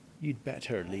 You'd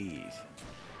better leave.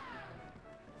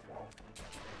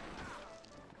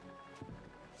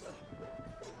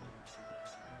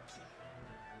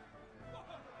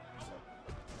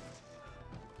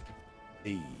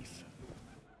 Leave.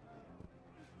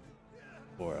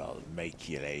 Or I'll make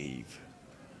you leave.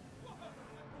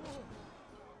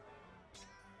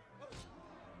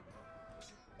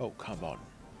 Oh, come on.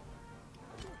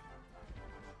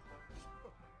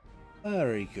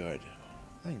 Very good.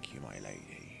 Thank you, my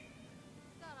lady.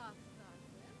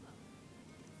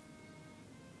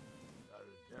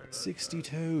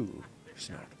 62. It's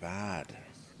not bad.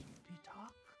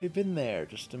 You've been there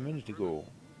just a minute ago.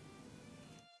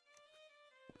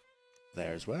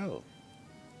 There as well.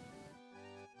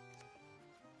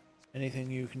 Anything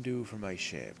you can do for my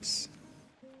ships?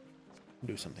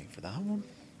 Do something for that one.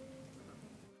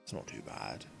 It's not too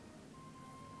bad.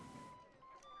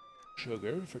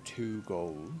 Sugar for 2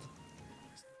 gold.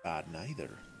 It's not bad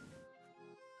neither.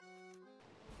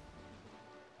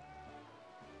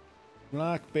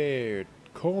 Blackbeard,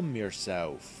 calm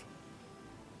yourself.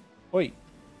 Oi,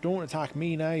 don't attack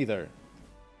me neither.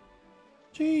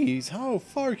 Jeez, how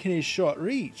far can his shot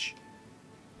reach?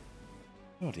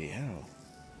 Bloody hell.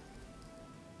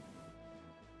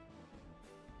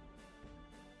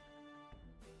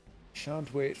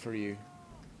 Shan't wait for you.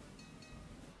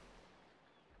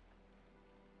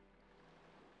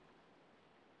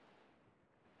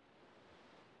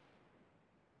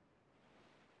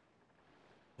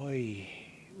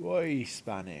 Why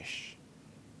Spanish?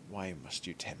 Why must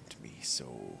you tempt me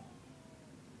so?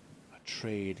 A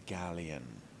trade galleon.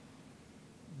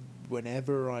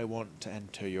 Whenever I want to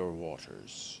enter your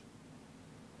waters.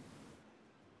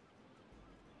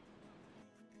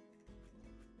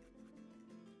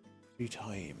 Every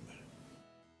time.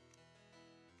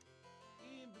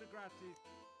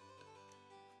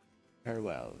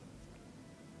 Farewell.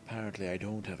 Apparently I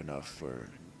don't have enough for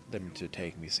them to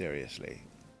take me seriously.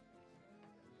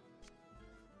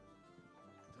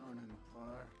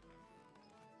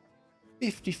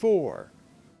 54.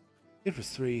 It was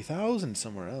 3,000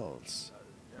 somewhere else.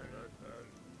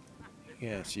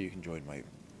 Yeah, so you can join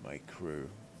my crew.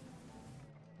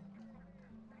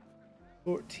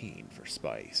 14 for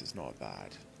spice is not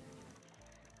bad.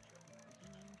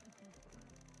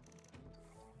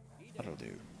 That'll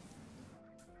do.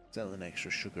 Sell an extra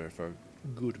sugar for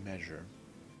good measure.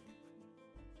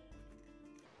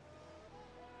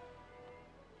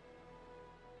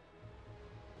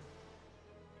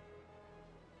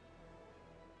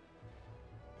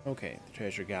 Okay, the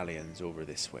treasure galleon's over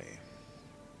this way.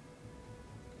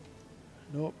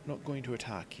 Nope, not going to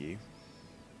attack you.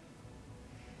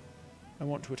 I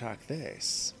want to attack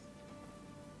this.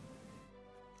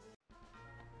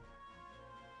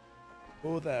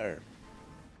 Oh there.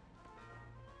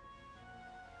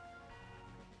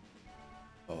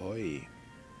 Oi.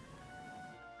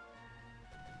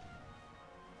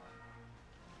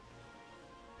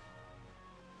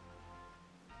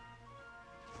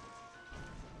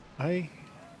 Aye.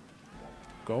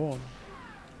 Go on.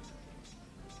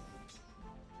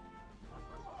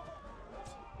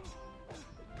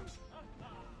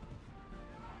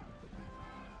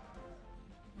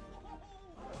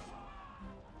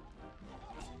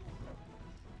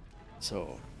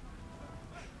 So,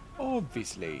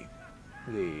 obviously,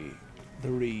 the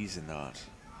reason that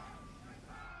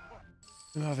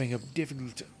I'm having a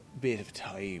difficult bit of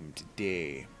time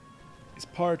today is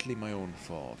partly my own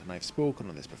fault, and I've spoken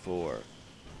on this before.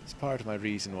 It's part of my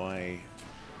reason why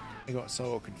I got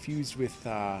so confused with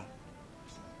the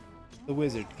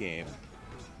wizard game.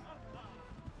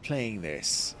 Playing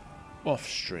this off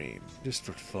stream just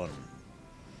for fun.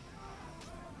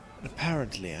 And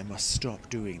apparently I must stop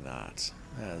doing that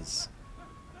as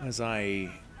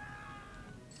I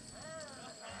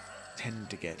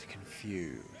tend to get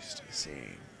confused, it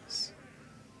seems.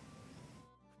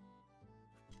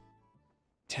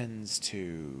 Tends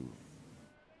to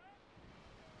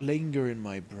linger in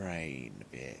my brain a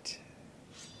bit.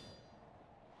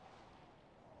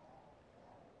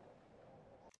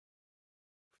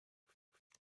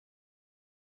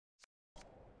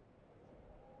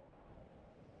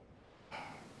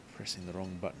 Pressing the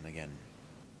wrong button again.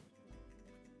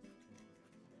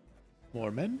 More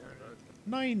men?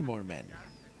 9 more men.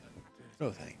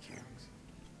 Oh, thank you.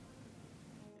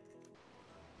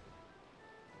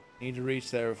 Need to reach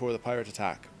there before the pirate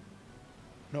attack.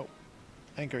 No.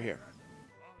 Anchor here.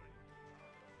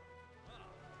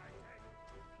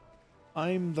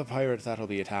 I'm the pirate that'll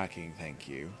be attacking, thank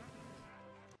you.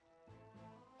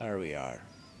 There we are.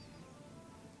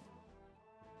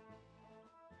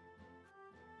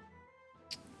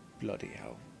 Bloody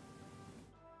hell.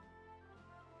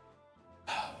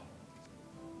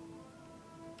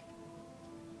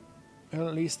 Well,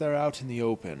 at least they're out in the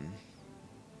open.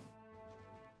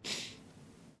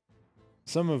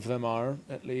 Some of them are,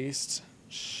 at least.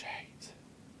 Shit.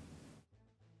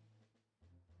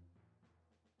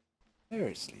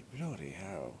 Seriously, bloody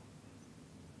hell.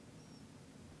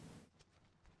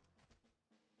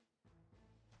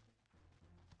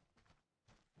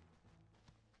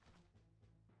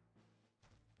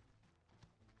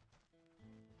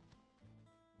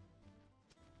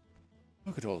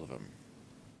 Look at all of them.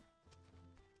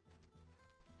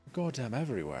 Goddamn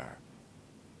everywhere.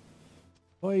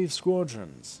 5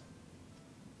 squadrons.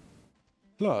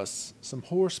 Plus some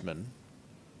horsemen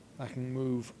that can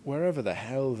move wherever the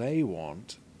hell they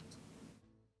want.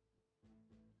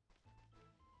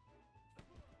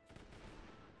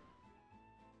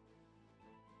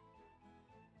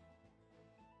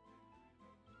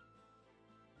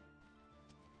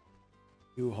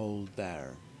 You hold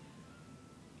there.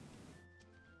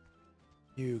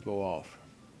 You go off.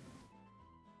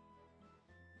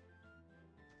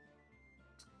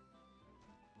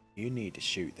 You need to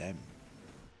shoot them.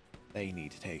 They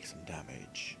need to take some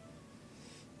damage.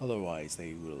 Otherwise,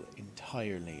 they will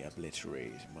entirely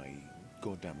obliterate my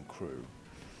goddamn crew.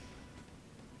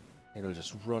 It'll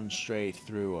just run straight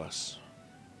through us.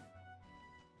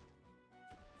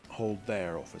 Hold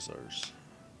there, officers.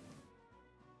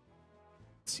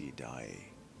 See you die.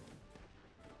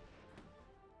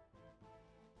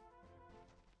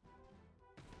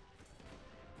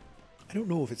 I don't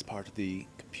know if it's part of the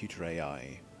computer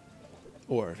AI,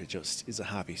 or if it just is a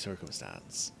happy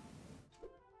circumstance.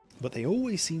 But they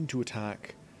always seem to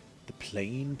attack the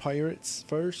plain pirates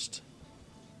first.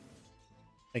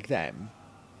 Like them.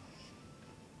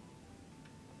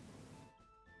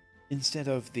 Instead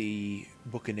of the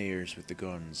buccaneers with the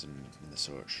guns and the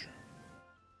such.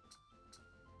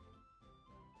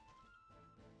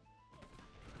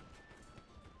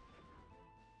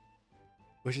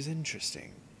 Which is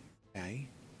interesting, okay?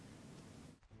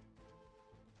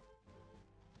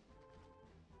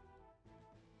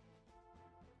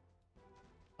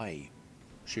 Aye,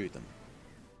 shoot them.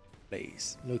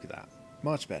 Please, look at that.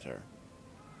 Much better.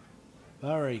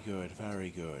 Very good,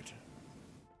 very good.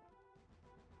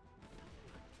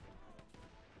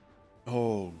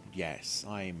 Oh, yes,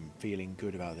 I'm feeling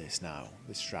good about this now,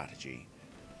 this strategy.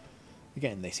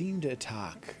 Again, they seem to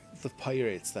attack the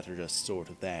pirates that are just sort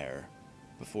of there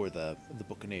before the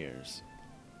buccaneers.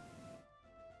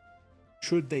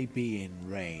 Should they be in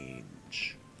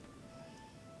range?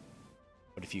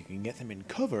 But if you can get them in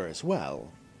cover as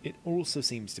well, it also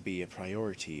seems to be a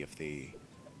priority of the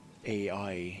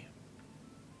AI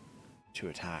to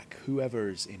attack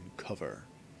whoever's in cover.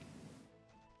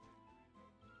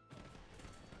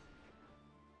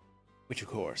 Which of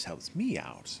course helps me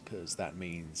out, because that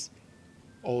means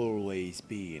always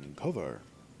be in cover.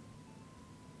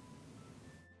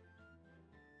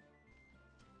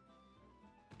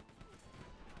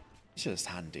 It's just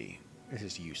handy. It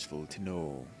is useful to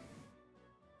know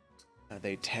that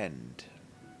they tend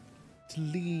to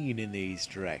lean in these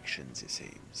directions, it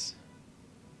seems.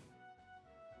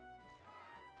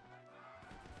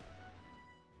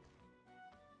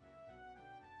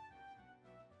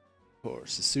 Of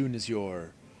course, as soon as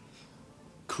your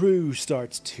crew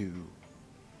starts to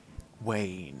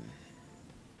wane,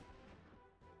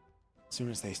 as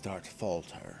soon as they start to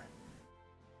falter,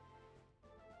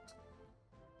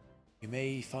 you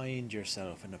may find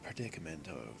yourself in a predicament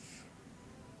of,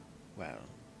 well,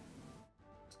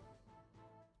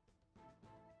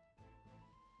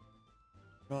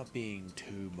 not being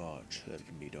too much that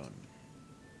can be done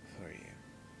for you.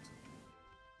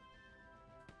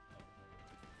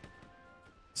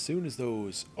 As soon as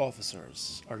those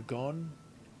officers are gone,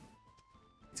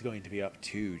 it's going to be up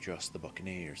to just the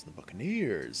Buccaneers. The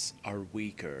Buccaneers are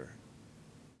weaker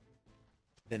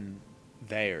than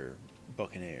their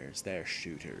Buccaneers, their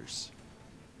shooters.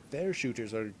 Their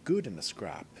shooters are good in the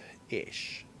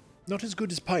scrap-ish. Not as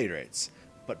good as pirates,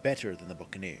 but better than the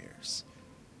Buccaneers.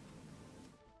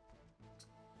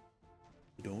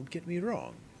 Don't get me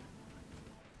wrong.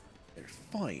 They're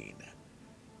fine.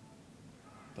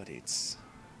 But it's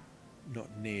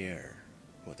not near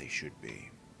what they should be.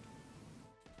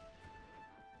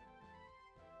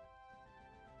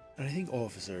 And I think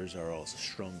officers are also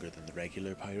stronger than the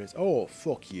regular pirates. Oh,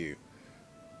 fuck you.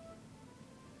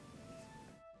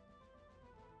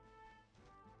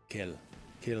 Kill.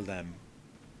 Kill them.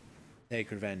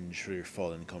 Take revenge for your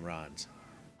fallen comrades.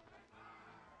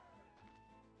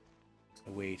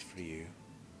 I'll wait for you.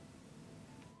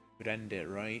 Could end it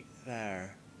right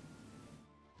there.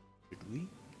 Should we?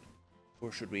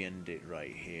 Or should we end it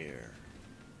right here?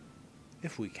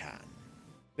 If we can.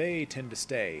 They tend to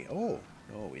stay. Oh,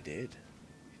 no, we did.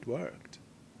 It worked.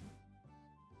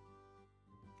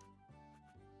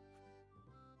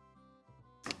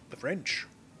 The French.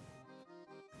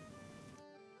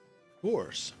 Of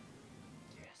course.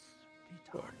 Yes.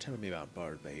 Or tell me about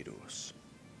Barbados.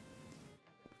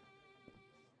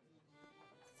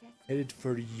 Headed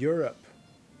for Europe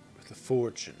with a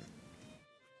fortune.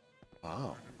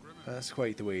 Wow, that's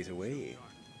quite the ways away.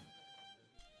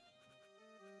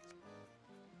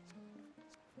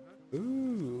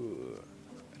 Ooh,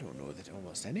 I don't know that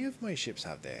almost any of my ships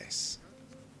have this.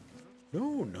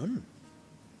 No, none.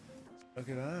 Look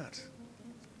at that.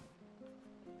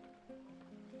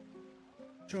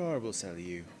 Sure, we'll sell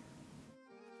you.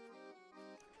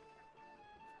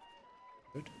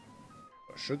 Good.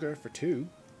 Sugar for 2.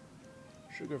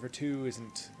 Sugar for 2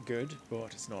 isn't good,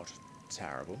 but it's not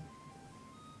terrible.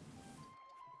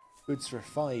 Goods for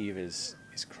 5 is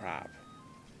crap.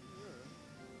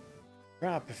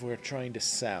 Crap if we're trying to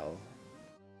sell.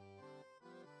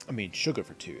 I mean, sugar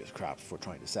for 2 is crap if we're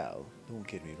trying to sell. Don't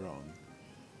get me wrong.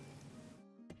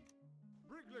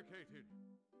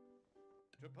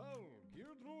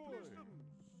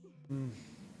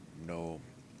 No.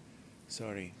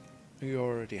 Sorry. We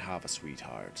already have a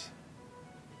sweetheart.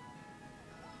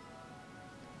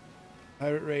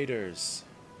 Pirate Raiders.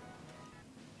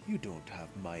 You don't have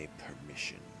my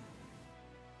permission.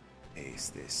 Ace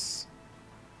this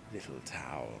little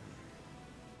town.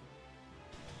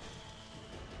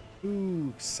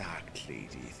 Who exactly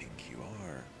do you think you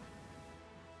are?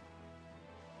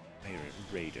 Pirate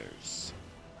Raiders.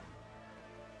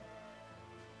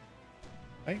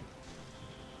 Right?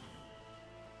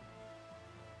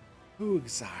 Who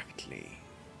exactly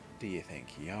do you think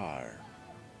you are?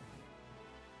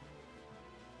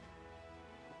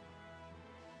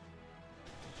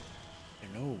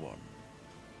 You're no one.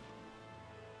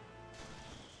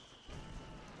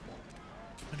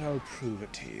 And I'll prove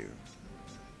it to you.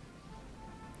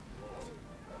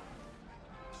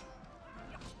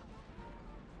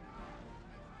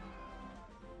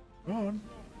 Go on.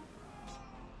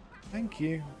 Thank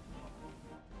you.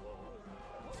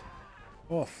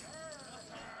 Off.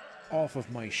 Off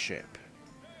of my ship.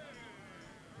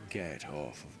 Get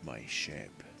off of my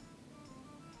ship.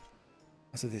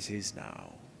 That's what this is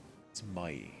now. It's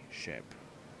my ship.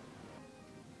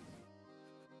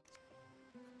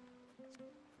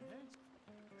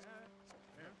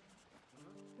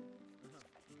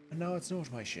 And now it's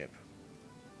not my ship.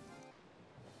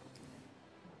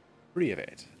 Free of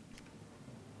it.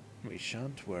 We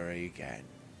shan't worry again.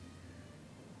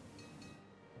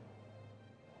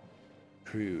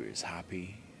 Crew is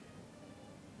happy.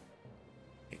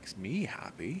 Makes me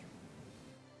happy.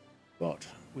 But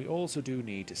we also do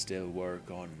need to still work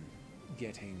on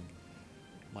getting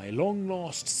my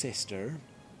long-lost sister,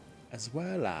 as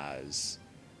well as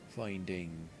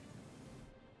finding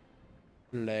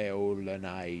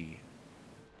Leolanai's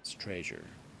treasure.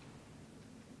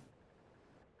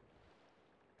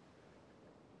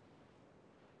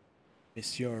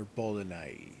 Monsieur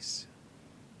Bolognese,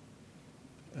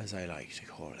 as I like to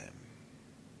call him.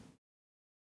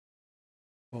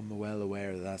 I'm well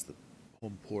aware that that's the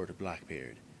home port of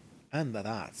Blackbeard, and that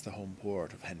that's the home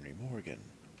port of Henry Morgan.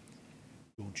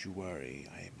 Don't you worry,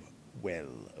 I am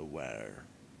well aware.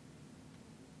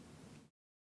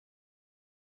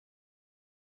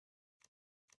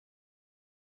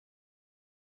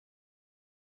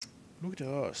 Look at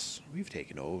us, we've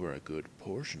taken over a good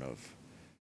portion of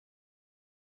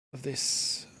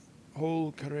this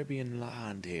whole Caribbean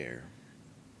land here.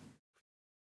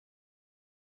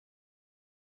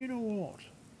 You know what?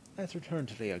 Let's return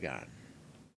to Leogan.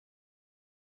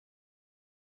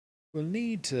 We'll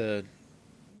need to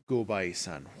go by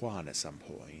San Juan at some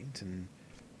point, and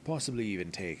possibly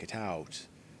even take it out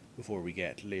before we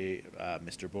get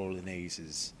Mr.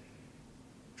 Bolognese's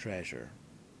treasure.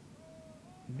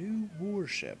 New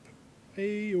warship.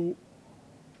 Ayo.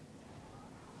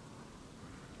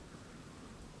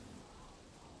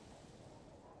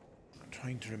 I'm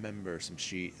trying to remember some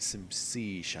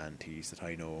sea shanties that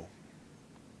I know.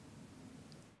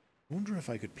 I wonder if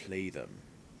I could play them.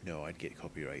 No, I'd get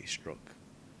copyright struck.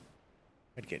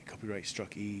 I'd get copyright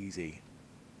struck easy.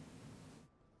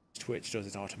 Twitch does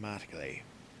it automatically.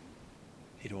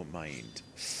 They don't mind.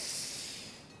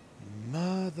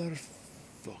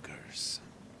 Motherfuckers.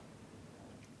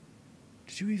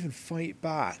 Did you even fight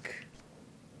back?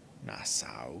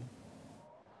 Nassau?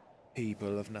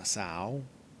 People of Nassau?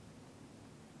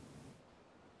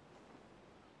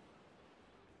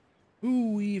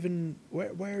 Who even...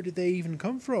 Where did they even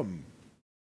come from?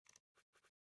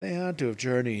 They had to have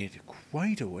journeyed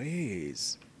quite a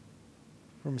ways.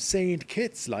 From St.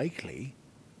 Kitts, likely.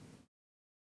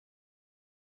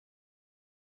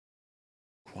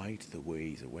 Quite the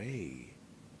ways away.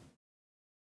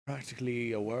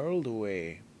 Practically a world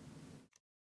away.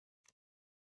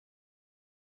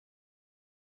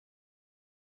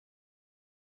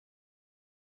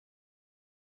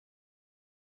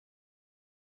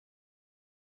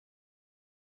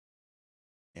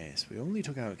 Yes, we only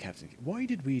took out Captain Kidd. Why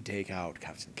did we take out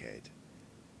Captain Kidd?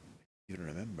 I don't even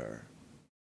remember.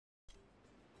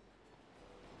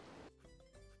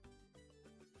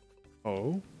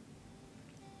 Oh?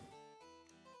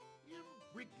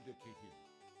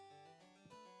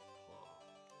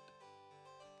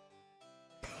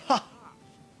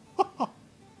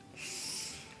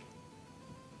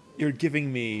 You're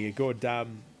giving me a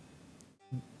goddamn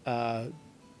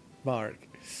mark.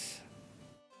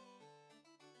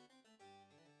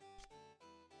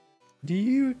 Do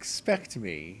you expect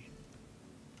me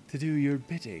to do your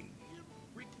bidding?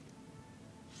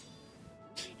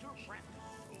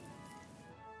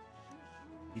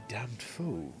 You damned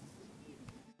fool.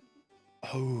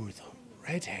 Oh, the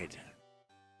redhead.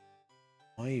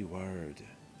 My word.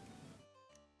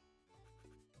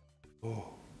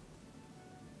 Oh.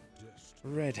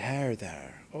 Red hair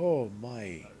there. Oh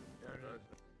my.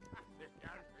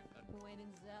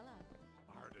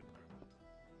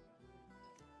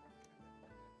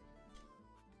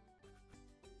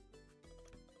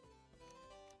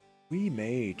 We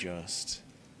may just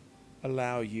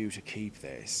allow you to keep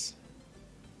this.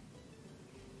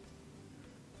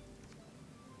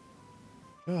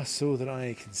 Just so that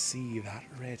I can see that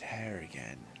red hair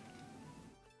again.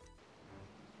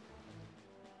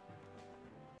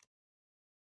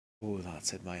 Oh, that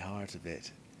set my heart a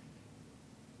bit.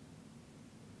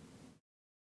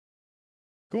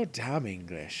 God damn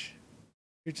English.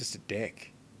 You're just a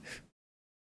dick.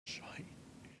 Shite.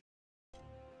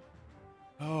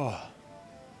 Oh.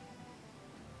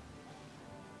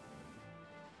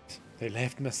 They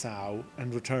left Nassau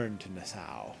and returned to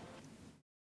Nassau.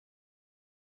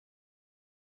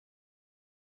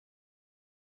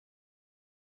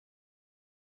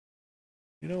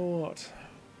 You know what?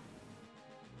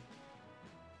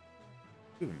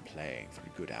 We've been playing for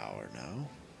a good hour now.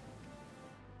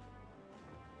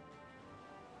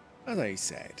 As I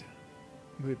said,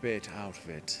 we're a bit out of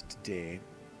it today.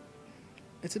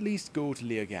 Let's at least go to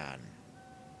Leogan.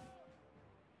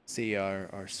 See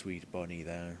our sweet bunny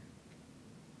there.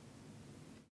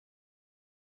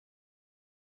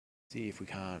 See if we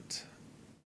can't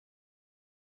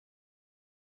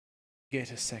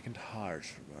get a second heart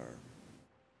from her.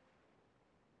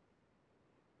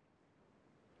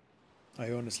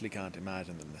 I honestly can't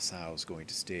imagine that Nassau's going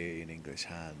to stay in English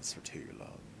hands for too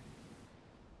long.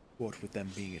 What with them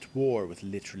being at war with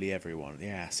literally everyone.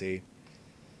 Yeah, see?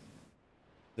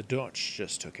 The Dutch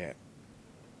just took it.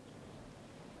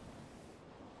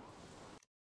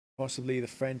 Possibly the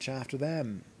French after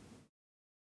them.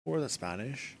 Or the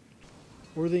Spanish.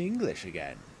 Or the English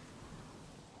again.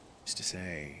 Who's to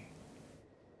say?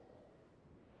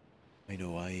 I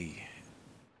know I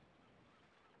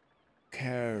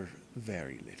care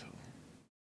very little.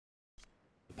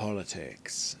 The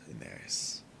politics in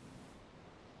this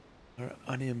are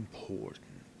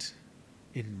unimportant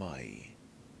in my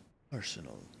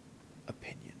personal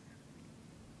opinion.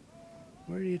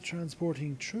 Where are you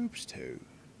transporting troops to?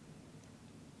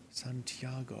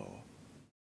 Santiago.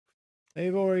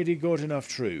 They've already got enough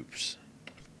troops.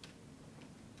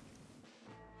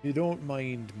 You don't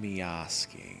mind me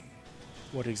asking,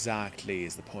 what exactly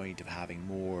is the point of having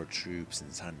more troops in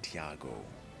Santiago?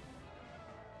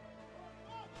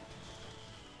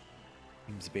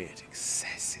 Seems a bit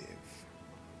excessive,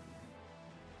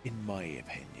 in my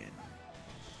opinion.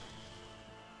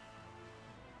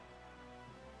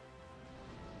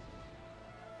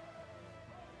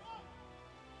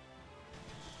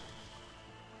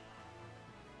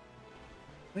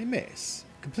 I miss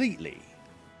completely.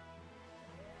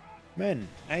 Men,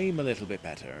 aim a little bit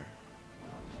better.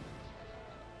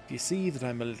 If you see that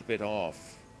I'm a little bit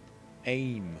off,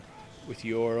 aim with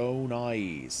your own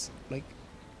eyes. Like,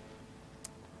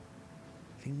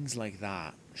 things like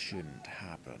that shouldn't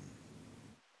happen.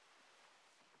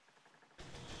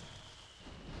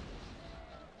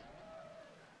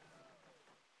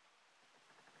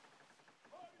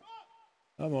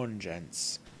 Come on,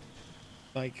 gents.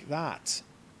 Like that.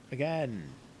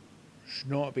 Again. Should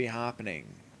not be happening.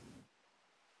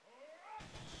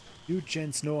 You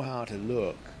gents know how to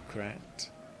look, correct?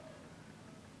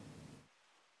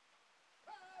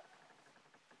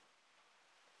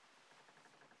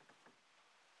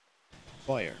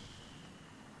 Fire.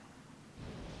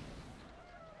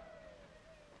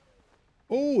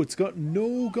 Oh, it's got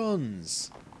no guns.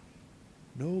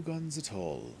 No guns at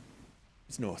all.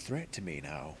 It's no threat to me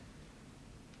now.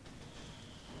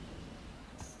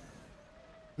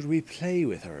 Could we play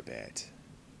with her a bit?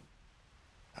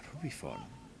 That would be fun.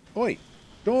 Oi!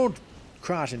 Don't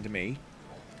crash into me.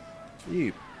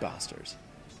 You bastards.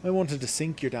 I wanted to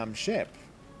sink your damn ship.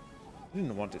 I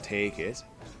didn't want to take it.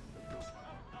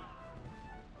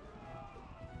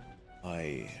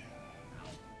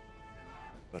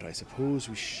 But I suppose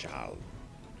we shall.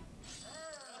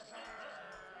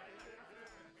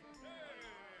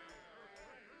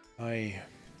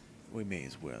 We may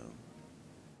as well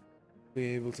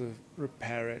be able to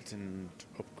repair it and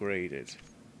upgrade it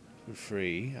for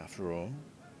free, after all.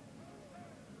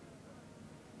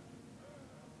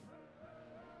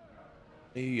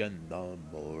 In the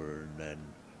morning,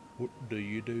 what do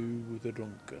you do with a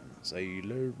drunken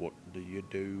sailor? What do you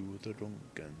do with a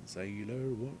drunken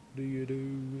sailor? What do you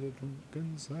do with a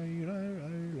drunken sailor?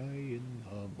 Early in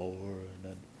the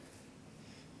morning.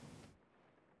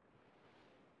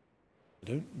 I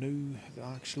don't know the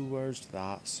actual words to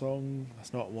that song.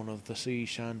 That's not one of the sea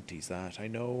shanties that I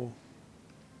know.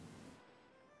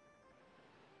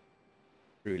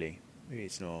 Really, maybe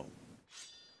it's not.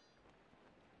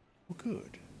 Oh,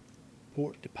 good.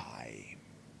 Port de pie.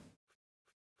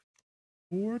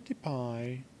 Port de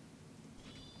pie.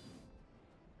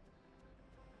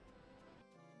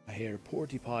 I hear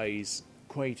porty pie's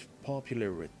quite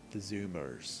popular with the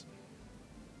Zoomers.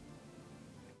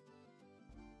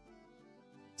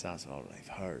 That's all I've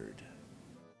heard.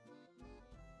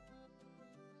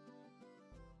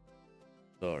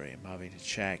 Sorry, I'm having to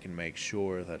check and make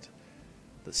sure that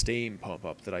the Steam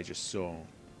pop-up that I just saw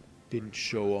didn't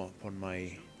show up on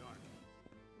my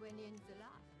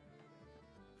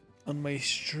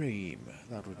stream.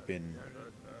 That would have been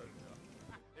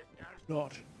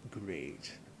not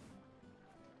great.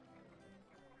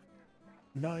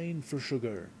 9 for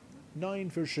sugar.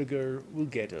 9 for sugar will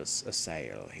get us a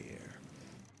sail here.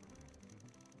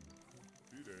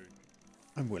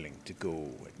 I'm willing to go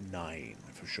at 9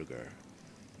 for sugar.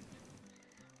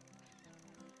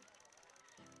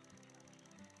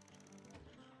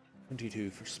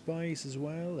 $22 for spice as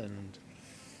well, and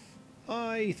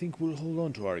I think we'll hold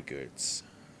on to our goods.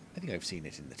 I think I've seen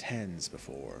it in the 10s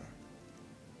before,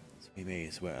 so we may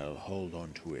as well hold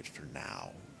on to it for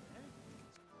now.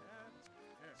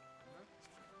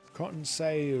 Cotton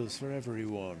sails for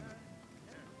everyone.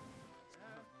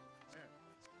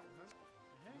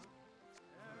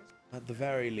 At the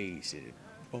very least, it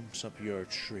bumps up your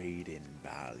trade-in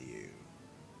value.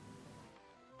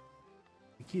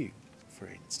 Like you, for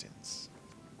instance.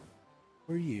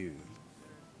 Or you,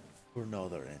 for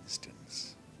another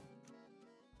instance.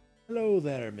 Hello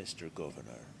there, Mr.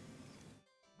 Governor.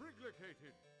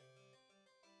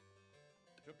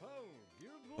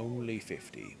 Only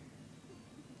 50.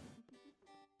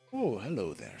 Oh,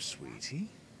 hello there, sweetie.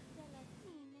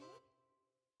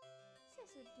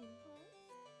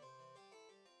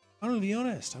 I'll be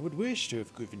honest, I would wish to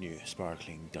have given you a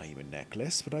sparkling diamond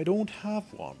necklace, but I don't have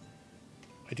one.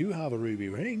 I do have a ruby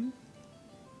ring.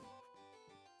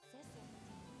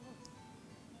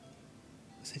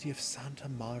 The city of Santa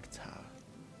Marta.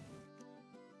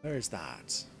 Where is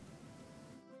that?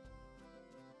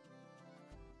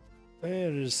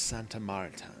 Where is Santa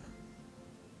Marta?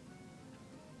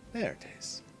 There it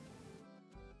is.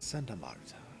 Santa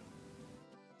Marta.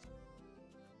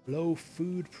 Low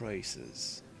food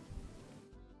prices.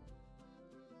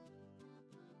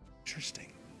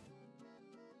 Interesting.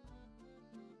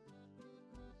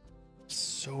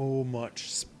 So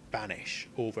much Spanish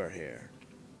over here.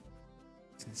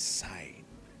 It's insane.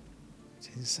 It's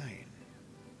insane.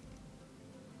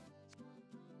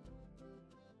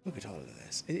 Look at all of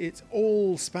this. It's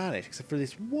all Spanish except for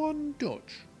this one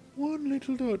Dutch. One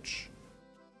little Dutch.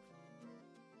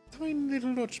 Tiny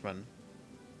little Dutchman.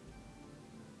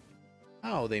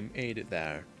 How they made it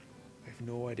there, I have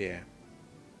no idea.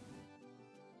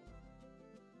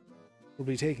 We'll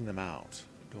be taking them out,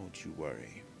 don't you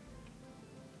worry.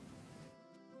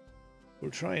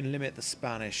 We'll try and limit the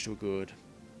Spanish to a good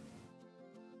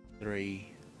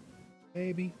 3,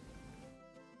 maybe.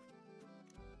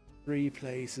 3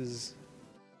 places.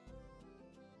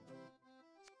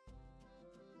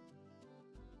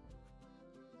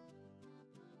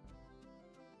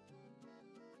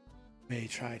 May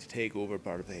try to take over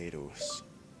Barbados.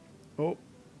 Oh.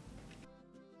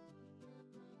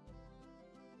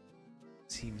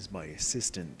 Seems my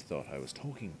assistant thought I was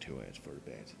talking to it for a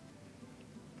bit.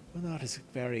 Well, that is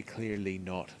very clearly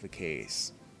not the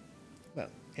case. Well,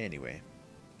 anyway.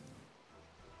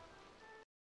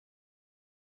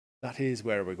 That is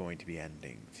where we're going to be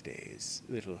ending today's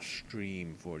little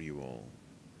stream for you all.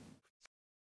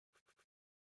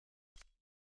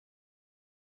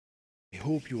 I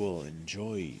hope you all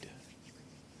enjoyed.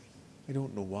 I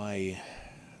don't know why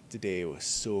today was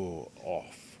so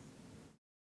off.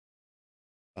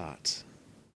 But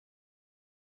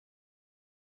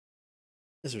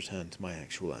let's return to my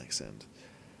actual accent.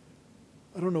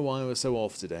 I don't know why I was so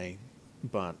off today,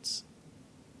 but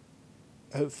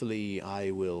hopefully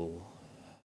I will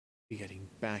be getting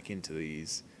back into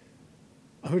these.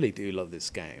 I really do love this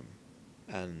game,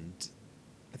 and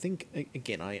I think,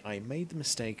 again, I made the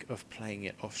mistake of playing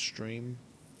it off stream,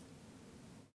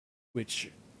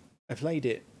 which I played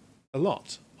it a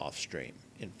lot off stream,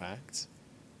 in fact.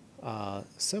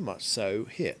 So much so,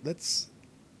 here, let's,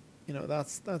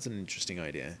 that's an interesting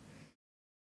idea.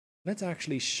 Let's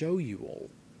actually show you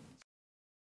all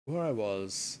where I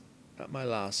was at my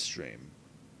last stream.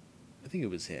 I think it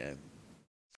was here.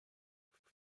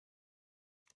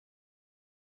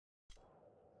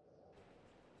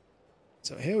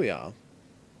 So here we are.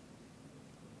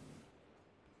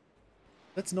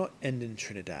 Let's not end in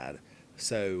Trinidad.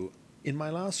 So in my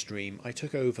last stream, I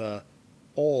took over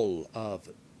all of,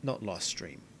 not last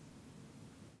stream.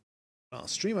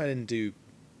 Last stream I didn't do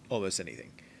almost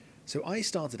anything. So I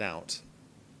started out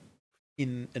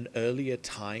in an earlier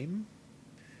time,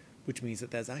 which means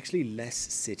that there's actually less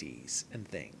cities and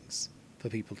things for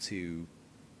people to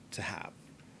have.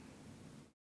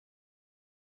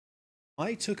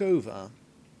 I took over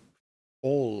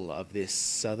all of this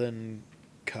southern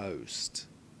coast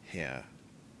here.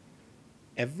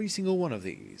 Every single one of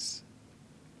these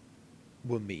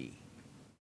were me.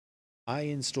 I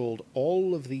installed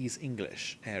all of these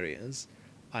English areas.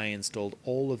 I installed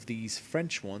all of these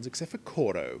French ones, except for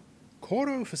Coro.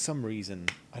 Coro, for some reason,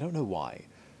 I don't know why,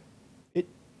 it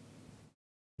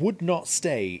would not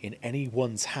stay in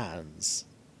anyone's hands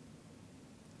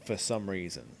for some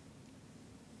reason.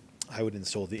 I would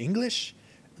install the English,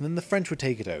 and then the French would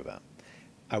take it over.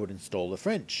 I would install the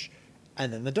French,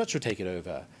 and then the Dutch would take it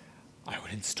over. I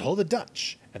would install the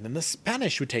Dutch, and then the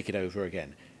Spanish would take it over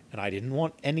again. And I didn't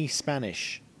want any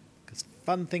Spanish. Because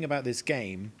fun thing about this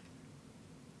game,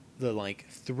 the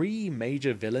 3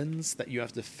 major villains that you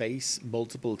have to face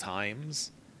multiple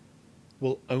times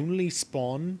will only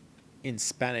spawn in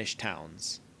Spanish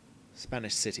towns,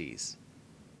 Spanish cities.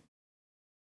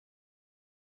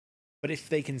 But if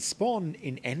they can spawn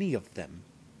in any of them,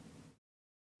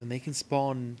 then they can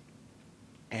spawn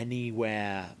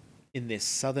anywhere in this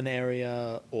southern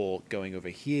area or going over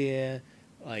here.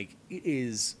 It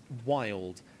is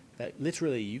wild that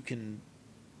literally you can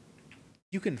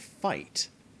fight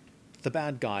the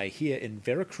bad guy here in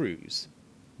Veracruz,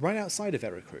 right outside of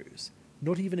Veracruz,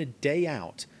 not even a day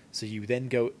out. So you then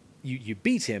go, you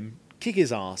beat him, kick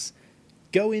his ass,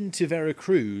 go into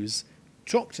Veracruz,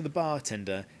 talk to the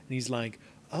bartender, and he's like,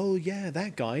 oh yeah,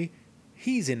 that guy,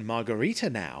 he's in Margarita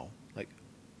now. Like,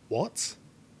 what?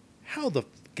 How the f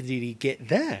did he get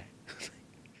there?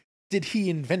 Did he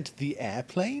invent the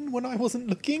airplane when I wasn't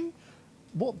looking?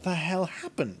 What the hell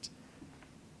happened?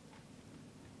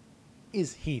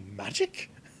 Is he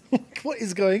magic? What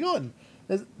is going on?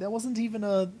 There wasn't even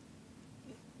a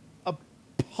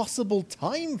possible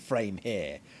time frame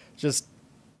here. Just,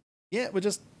 yeah, we're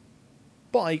just,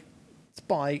 bye. It's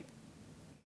bye.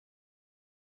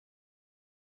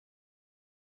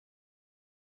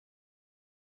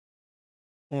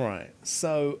 Alright,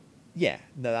 so, yeah,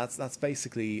 no, that's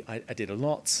basically, I did a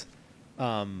lot.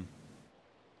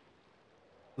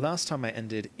 Last time I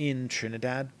ended in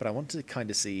Trinidad, but I wanted to kind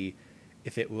of see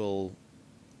if it will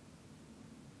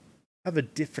have a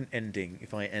different ending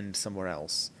if I end somewhere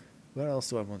else. Where else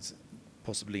do I want to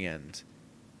possibly end?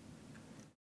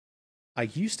 I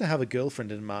used to have a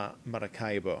girlfriend in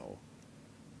Maracaibo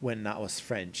when that was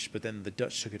French, but then the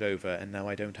Dutch took it over, and now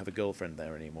I don't have a girlfriend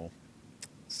there anymore.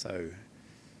 So,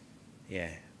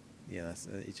 yeah, that's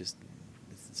it's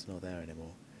not there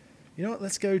anymore. You know what?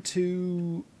 Let's go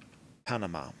to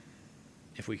Panama,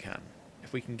 if we can.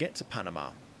 If we can get to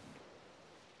Panama.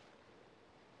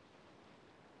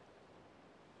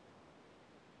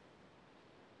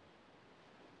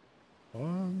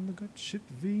 On the good ship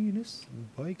Venus,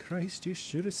 by Christ you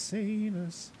should have seen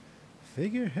us.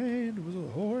 Figurehead was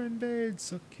a whore in bed,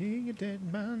 sucking a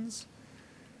dead man's.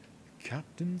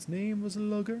 Captain's name was a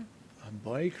lugger, and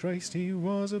by Christ he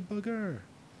was a bugger.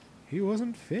 He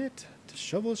wasn't fit to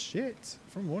shovel shit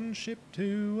from one ship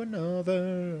to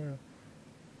another.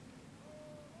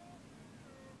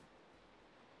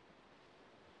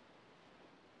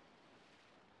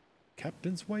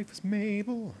 Captain's wife was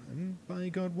Mabel, and by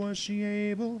God was she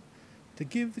able to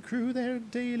give the crew their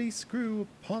daily screw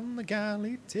upon the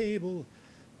galley table.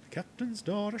 The captain's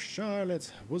daughter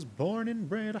Charlotte was born and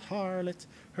bred a harlot.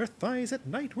 Her thighs at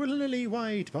night were lily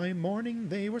white, by morning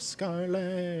they were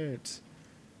scarlet.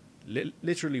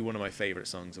 Literally one of my favourite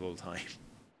songs of all time.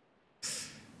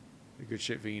 The Good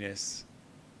Ship Venus.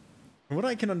 From what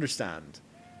I can understand,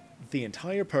 the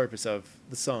entire purpose of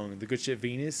the song, The Good Ship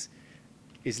Venus,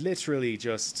 is literally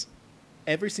just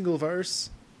every single verse,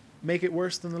 make it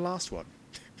worse than the last one.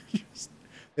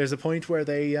 There's a point where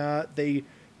they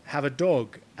have a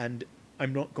dog, and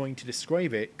I'm not going to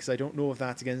describe it because I don't know if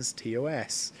that's against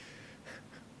TOS.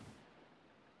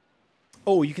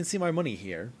 Oh, you can see my money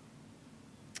here.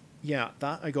 Yeah,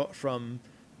 that I got from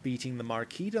beating the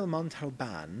Marquis del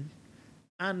Montalban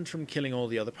and from killing all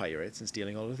the other pirates and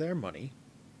stealing all of their money.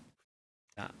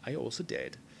 That I also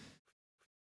did.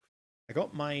 I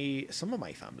got some of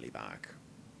my family back.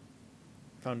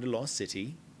 Found a lost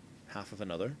city, half of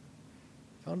another.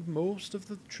 Found most of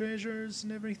the treasures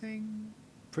and everything.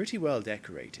 Pretty well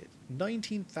decorated.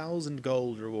 19,000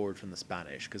 gold reward from the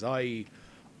Spanish, because I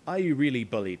really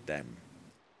bullied them.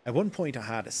 At one point I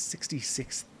had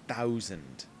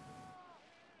 66,000.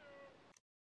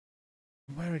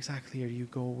 Where exactly are you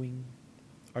going?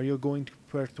 Are you going to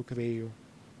Puerto Cabello?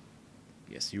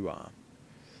 Yes, you are.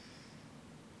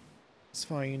 It's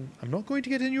fine. I'm not going to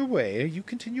get in your way. You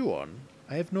continue on.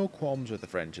 I have no qualms with the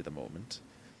French at the moment.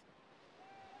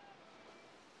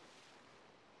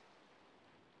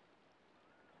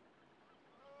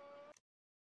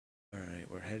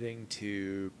 Alright, we're heading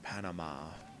to Panama.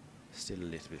 Still a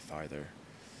little bit farther.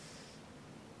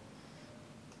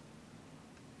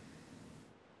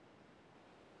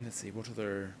 Let's see, what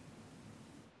other...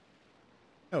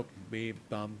 Oh, me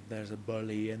bum, there's a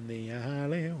bully in the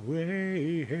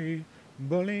alleyway.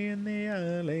 Bully in the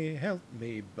alley, help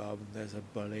me, Bob. There's a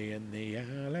bully in the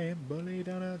alley. Bully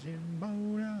down at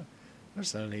Jimbola. I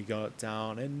suddenly got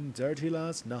down and dirty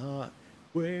last night.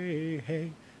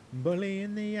 Way, bully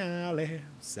in the alley.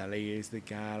 Sally is the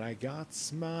gal I got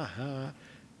smart.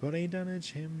 Bully down at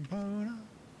Jimbola.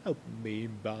 Help me,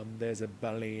 Bob. There's a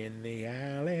bully in the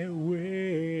alley.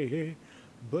 Way,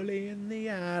 bully in the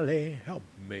alley. Help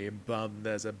me, Bob.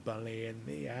 There's a bully in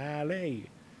the alley.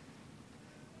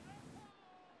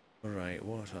 Alright,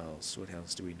 what else? What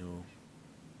else do we know?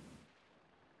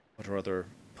 What are other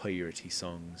piratey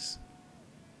songs?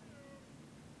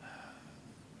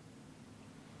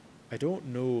 I don't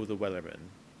know the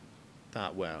Wellerman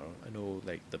that well. I know,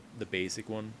 like, the basic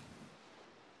one.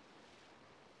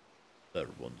 There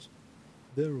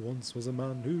once was a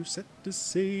man who set to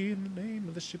sea, and the name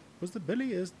of the ship was the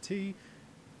Billy S.T.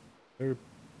 Her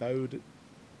bowed...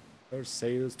 Her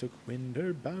sails took wind,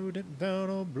 her bowed it down,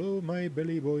 oh blow my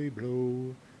belly boy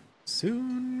blow.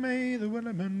 Soon may the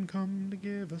wellerman come to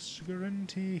give us sugar and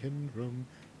tea and rum.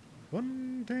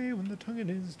 One day when the tonguing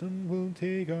is done, we'll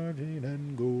take our gin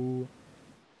and go.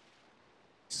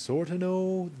 Sorta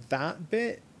know that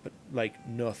bit, but like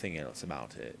nothing else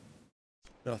about it.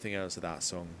 Nothing else of that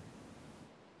song.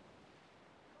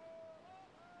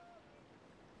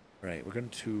 Right, we're going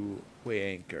to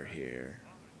weigh anchor here.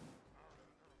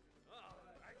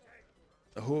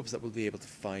 The hopes that we'll be able to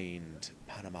find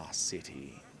Panama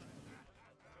City.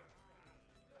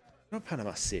 Not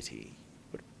Panama City,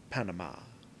 but Panama. I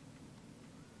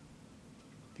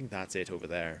think that's it over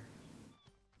there.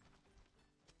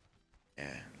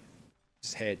 Yeah.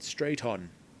 Just head straight on.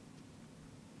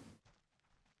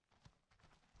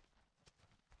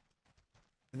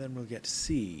 And then we'll get to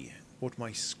see what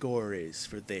my score is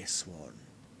for this one.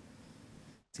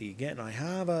 See, again, I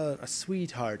have a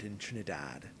sweetheart in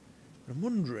Trinidad. I'm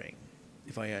wondering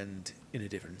if I end in a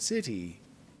different city,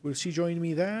 will she join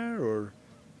me there, or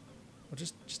I'll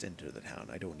just enter the town.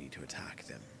 I don't need to attack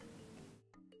them.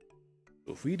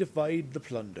 So if we divide the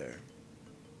plunder,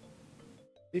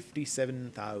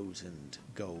 57,000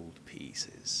 gold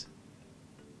pieces.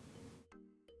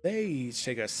 They each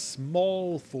take a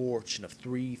small fortune of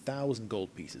 3,000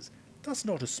 gold pieces. That's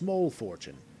not a small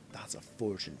fortune. That's a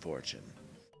fortune.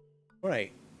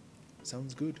 Alright,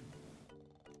 sounds good.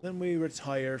 Then we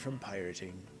retire from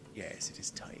pirating. Yes, it is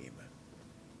time.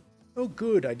 Oh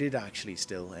good, I did actually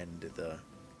still end the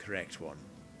correct one.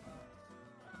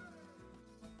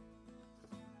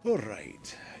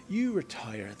 Alright, you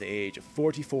retire at the age of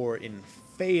 44 in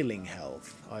failing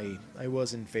health. I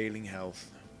was in failing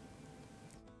health.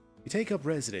 You take up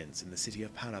residence in the city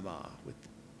of Panama with the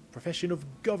profession of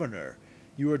governor.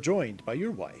 You are joined by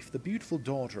your wife, the beautiful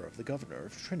daughter of the governor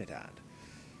of Trinidad.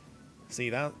 See,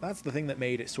 that's the thing that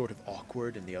made it sort of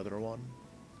awkward in the other one,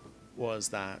 was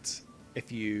that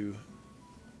if you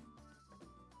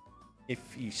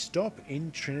stop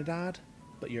in Trinidad,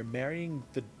 but you're marrying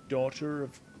the daughter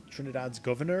of Trinidad's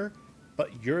governor,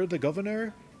 but you're the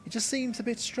governor, it just seems a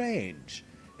bit strange.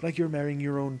 Like you're marrying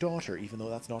your own daughter, even though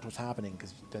that's not what's happening,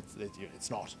 because it's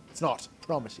not,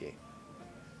 promise you.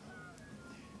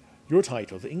 Your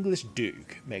title, the English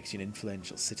Duke, makes you an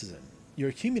influential citizen. Your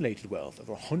accumulated wealth of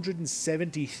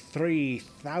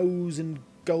 173,000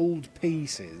 gold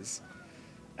pieces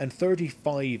and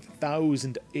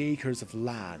 35,000 acres of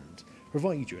land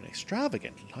provide you an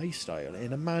extravagant lifestyle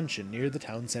in a mansion near the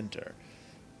town centre.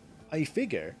 I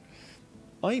figure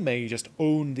I may just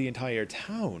own the entire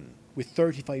town with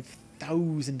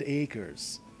 35,000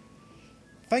 acres.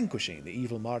 Vanquishing the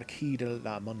evil Marquis de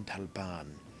la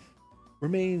Montalban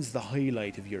remains the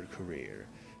highlight of your career.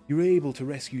 You were able to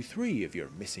rescue 3 of your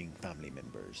missing family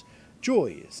members.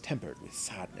 Joy is tempered with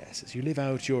sadness as you live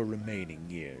out your remaining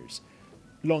years,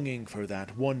 longing for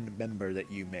that one member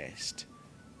that you missed.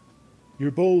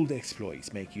 Your bold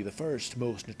exploits make you the first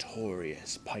most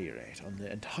notorious pirate on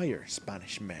the entire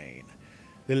Spanish Main.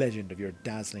 The legend of your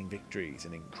dazzling victories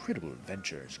and incredible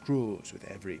adventures grows with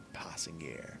every passing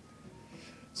year.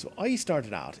 So I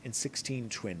started out in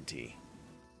 1620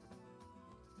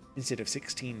 instead of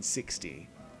 1660,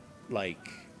 like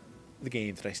the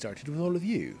game that I started with all of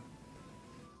you.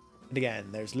 And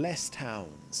again, there's less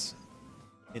towns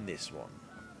in this one,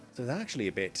 so it's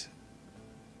actually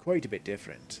quite a bit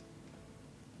different.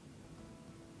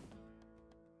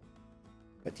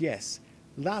 But yes,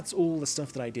 that's all the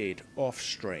stuff that I did off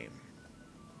stream.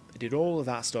 I did all of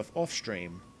that stuff off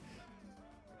stream,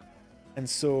 and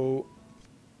so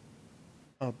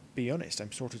I'll be honest,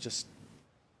 I'm sort of just,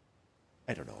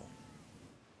 I don't know.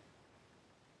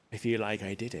 I feel like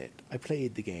I did it. I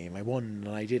played the game, I won,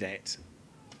 and I did it.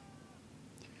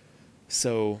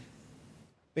 So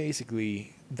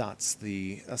basically, that's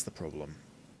the problem.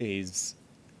 Is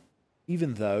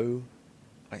even though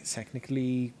I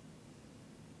technically,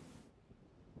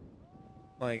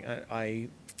 like, I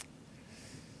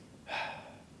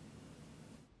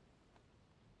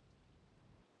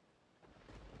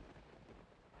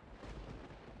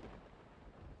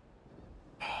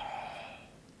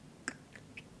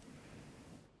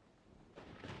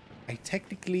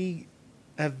technically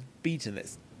have beaten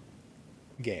this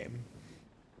game,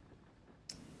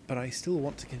 but I still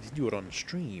want to continue it on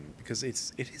stream because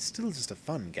it is still just a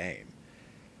fun game.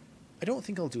 I don't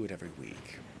think I'll do it every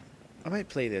week. I might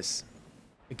play this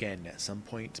again at some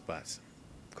point, but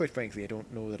quite frankly, I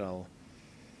don't know that I'll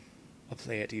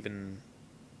play it even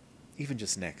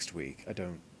just next week. I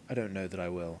don't know that I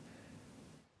will.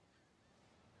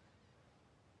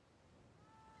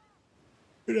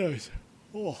 Who knows?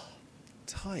 Oh,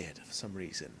 tired for some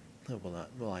reason. Oh,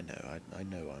 well, I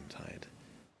know I'm tired.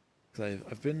 'Cause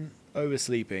I've been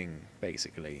oversleeping,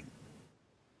 basically.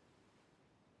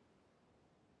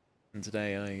 And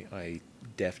today I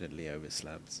definitely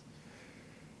overslept.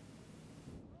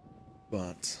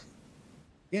 But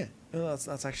yeah, well,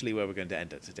 that's actually where we're going to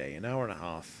end it today. An hour and a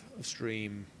half of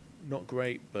stream, not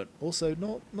great, but also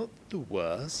not the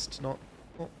worst. Not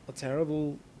a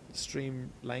terrible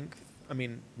stream length. I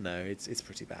mean, no, it's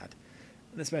pretty bad,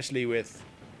 and especially with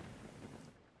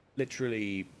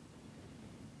literally,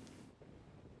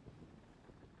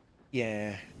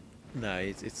 yeah, no,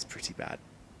 it's pretty bad.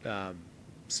 Um,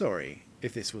 Sorry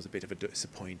if this was a bit of a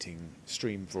disappointing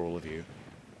stream for all of you.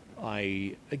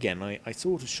 I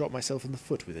sort of shot myself in the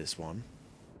foot with this one,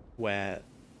 where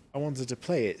I wanted to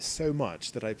play it so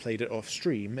much that I played it off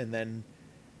stream and then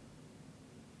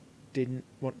didn't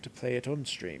want to play it on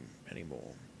stream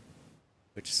anymore,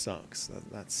 which sucks.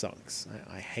 That sucks.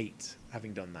 I hate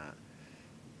having done that.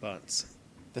 But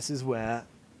this is where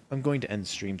I'm going to end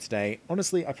stream today.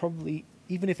 Honestly, I probably,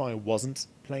 even if I wasn't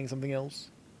playing something else,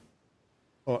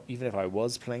 or even if I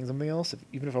was playing something else,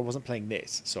 even if I wasn't playing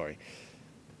this, sorry,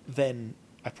 then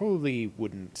I probably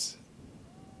wouldn't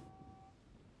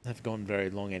have gone very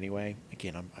long anyway.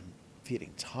 Again, I'm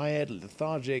feeling tired,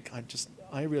 lethargic.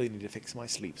 I really need to fix my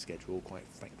sleep schedule, quite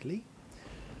frankly.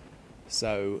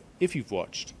 So, if you've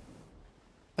watched,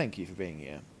 thank you for being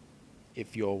here.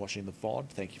 If you're watching the VOD,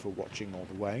 thank you for watching all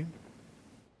the way.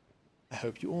 I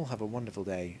hope you all have a wonderful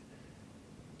day.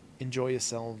 Enjoy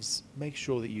yourselves. Make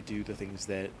sure that you do the things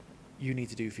that you need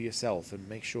to do for yourself, and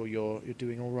make sure you're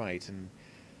doing all right. And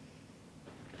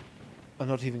I'm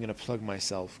not even going to plug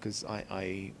myself because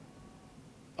I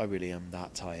really am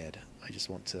that tired. I just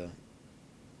want to,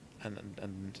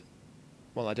 and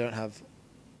well, I don't have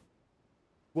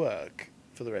work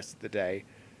for the rest of the day.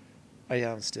 I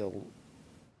am still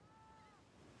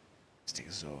just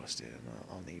exhausted, and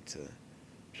I'll need to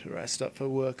rest up for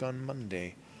work on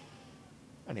Monday.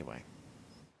 Anyway,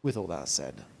 with all that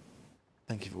said,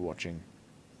 thank you for watching.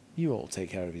 You all take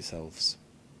care of yourselves.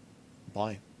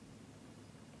 Bye.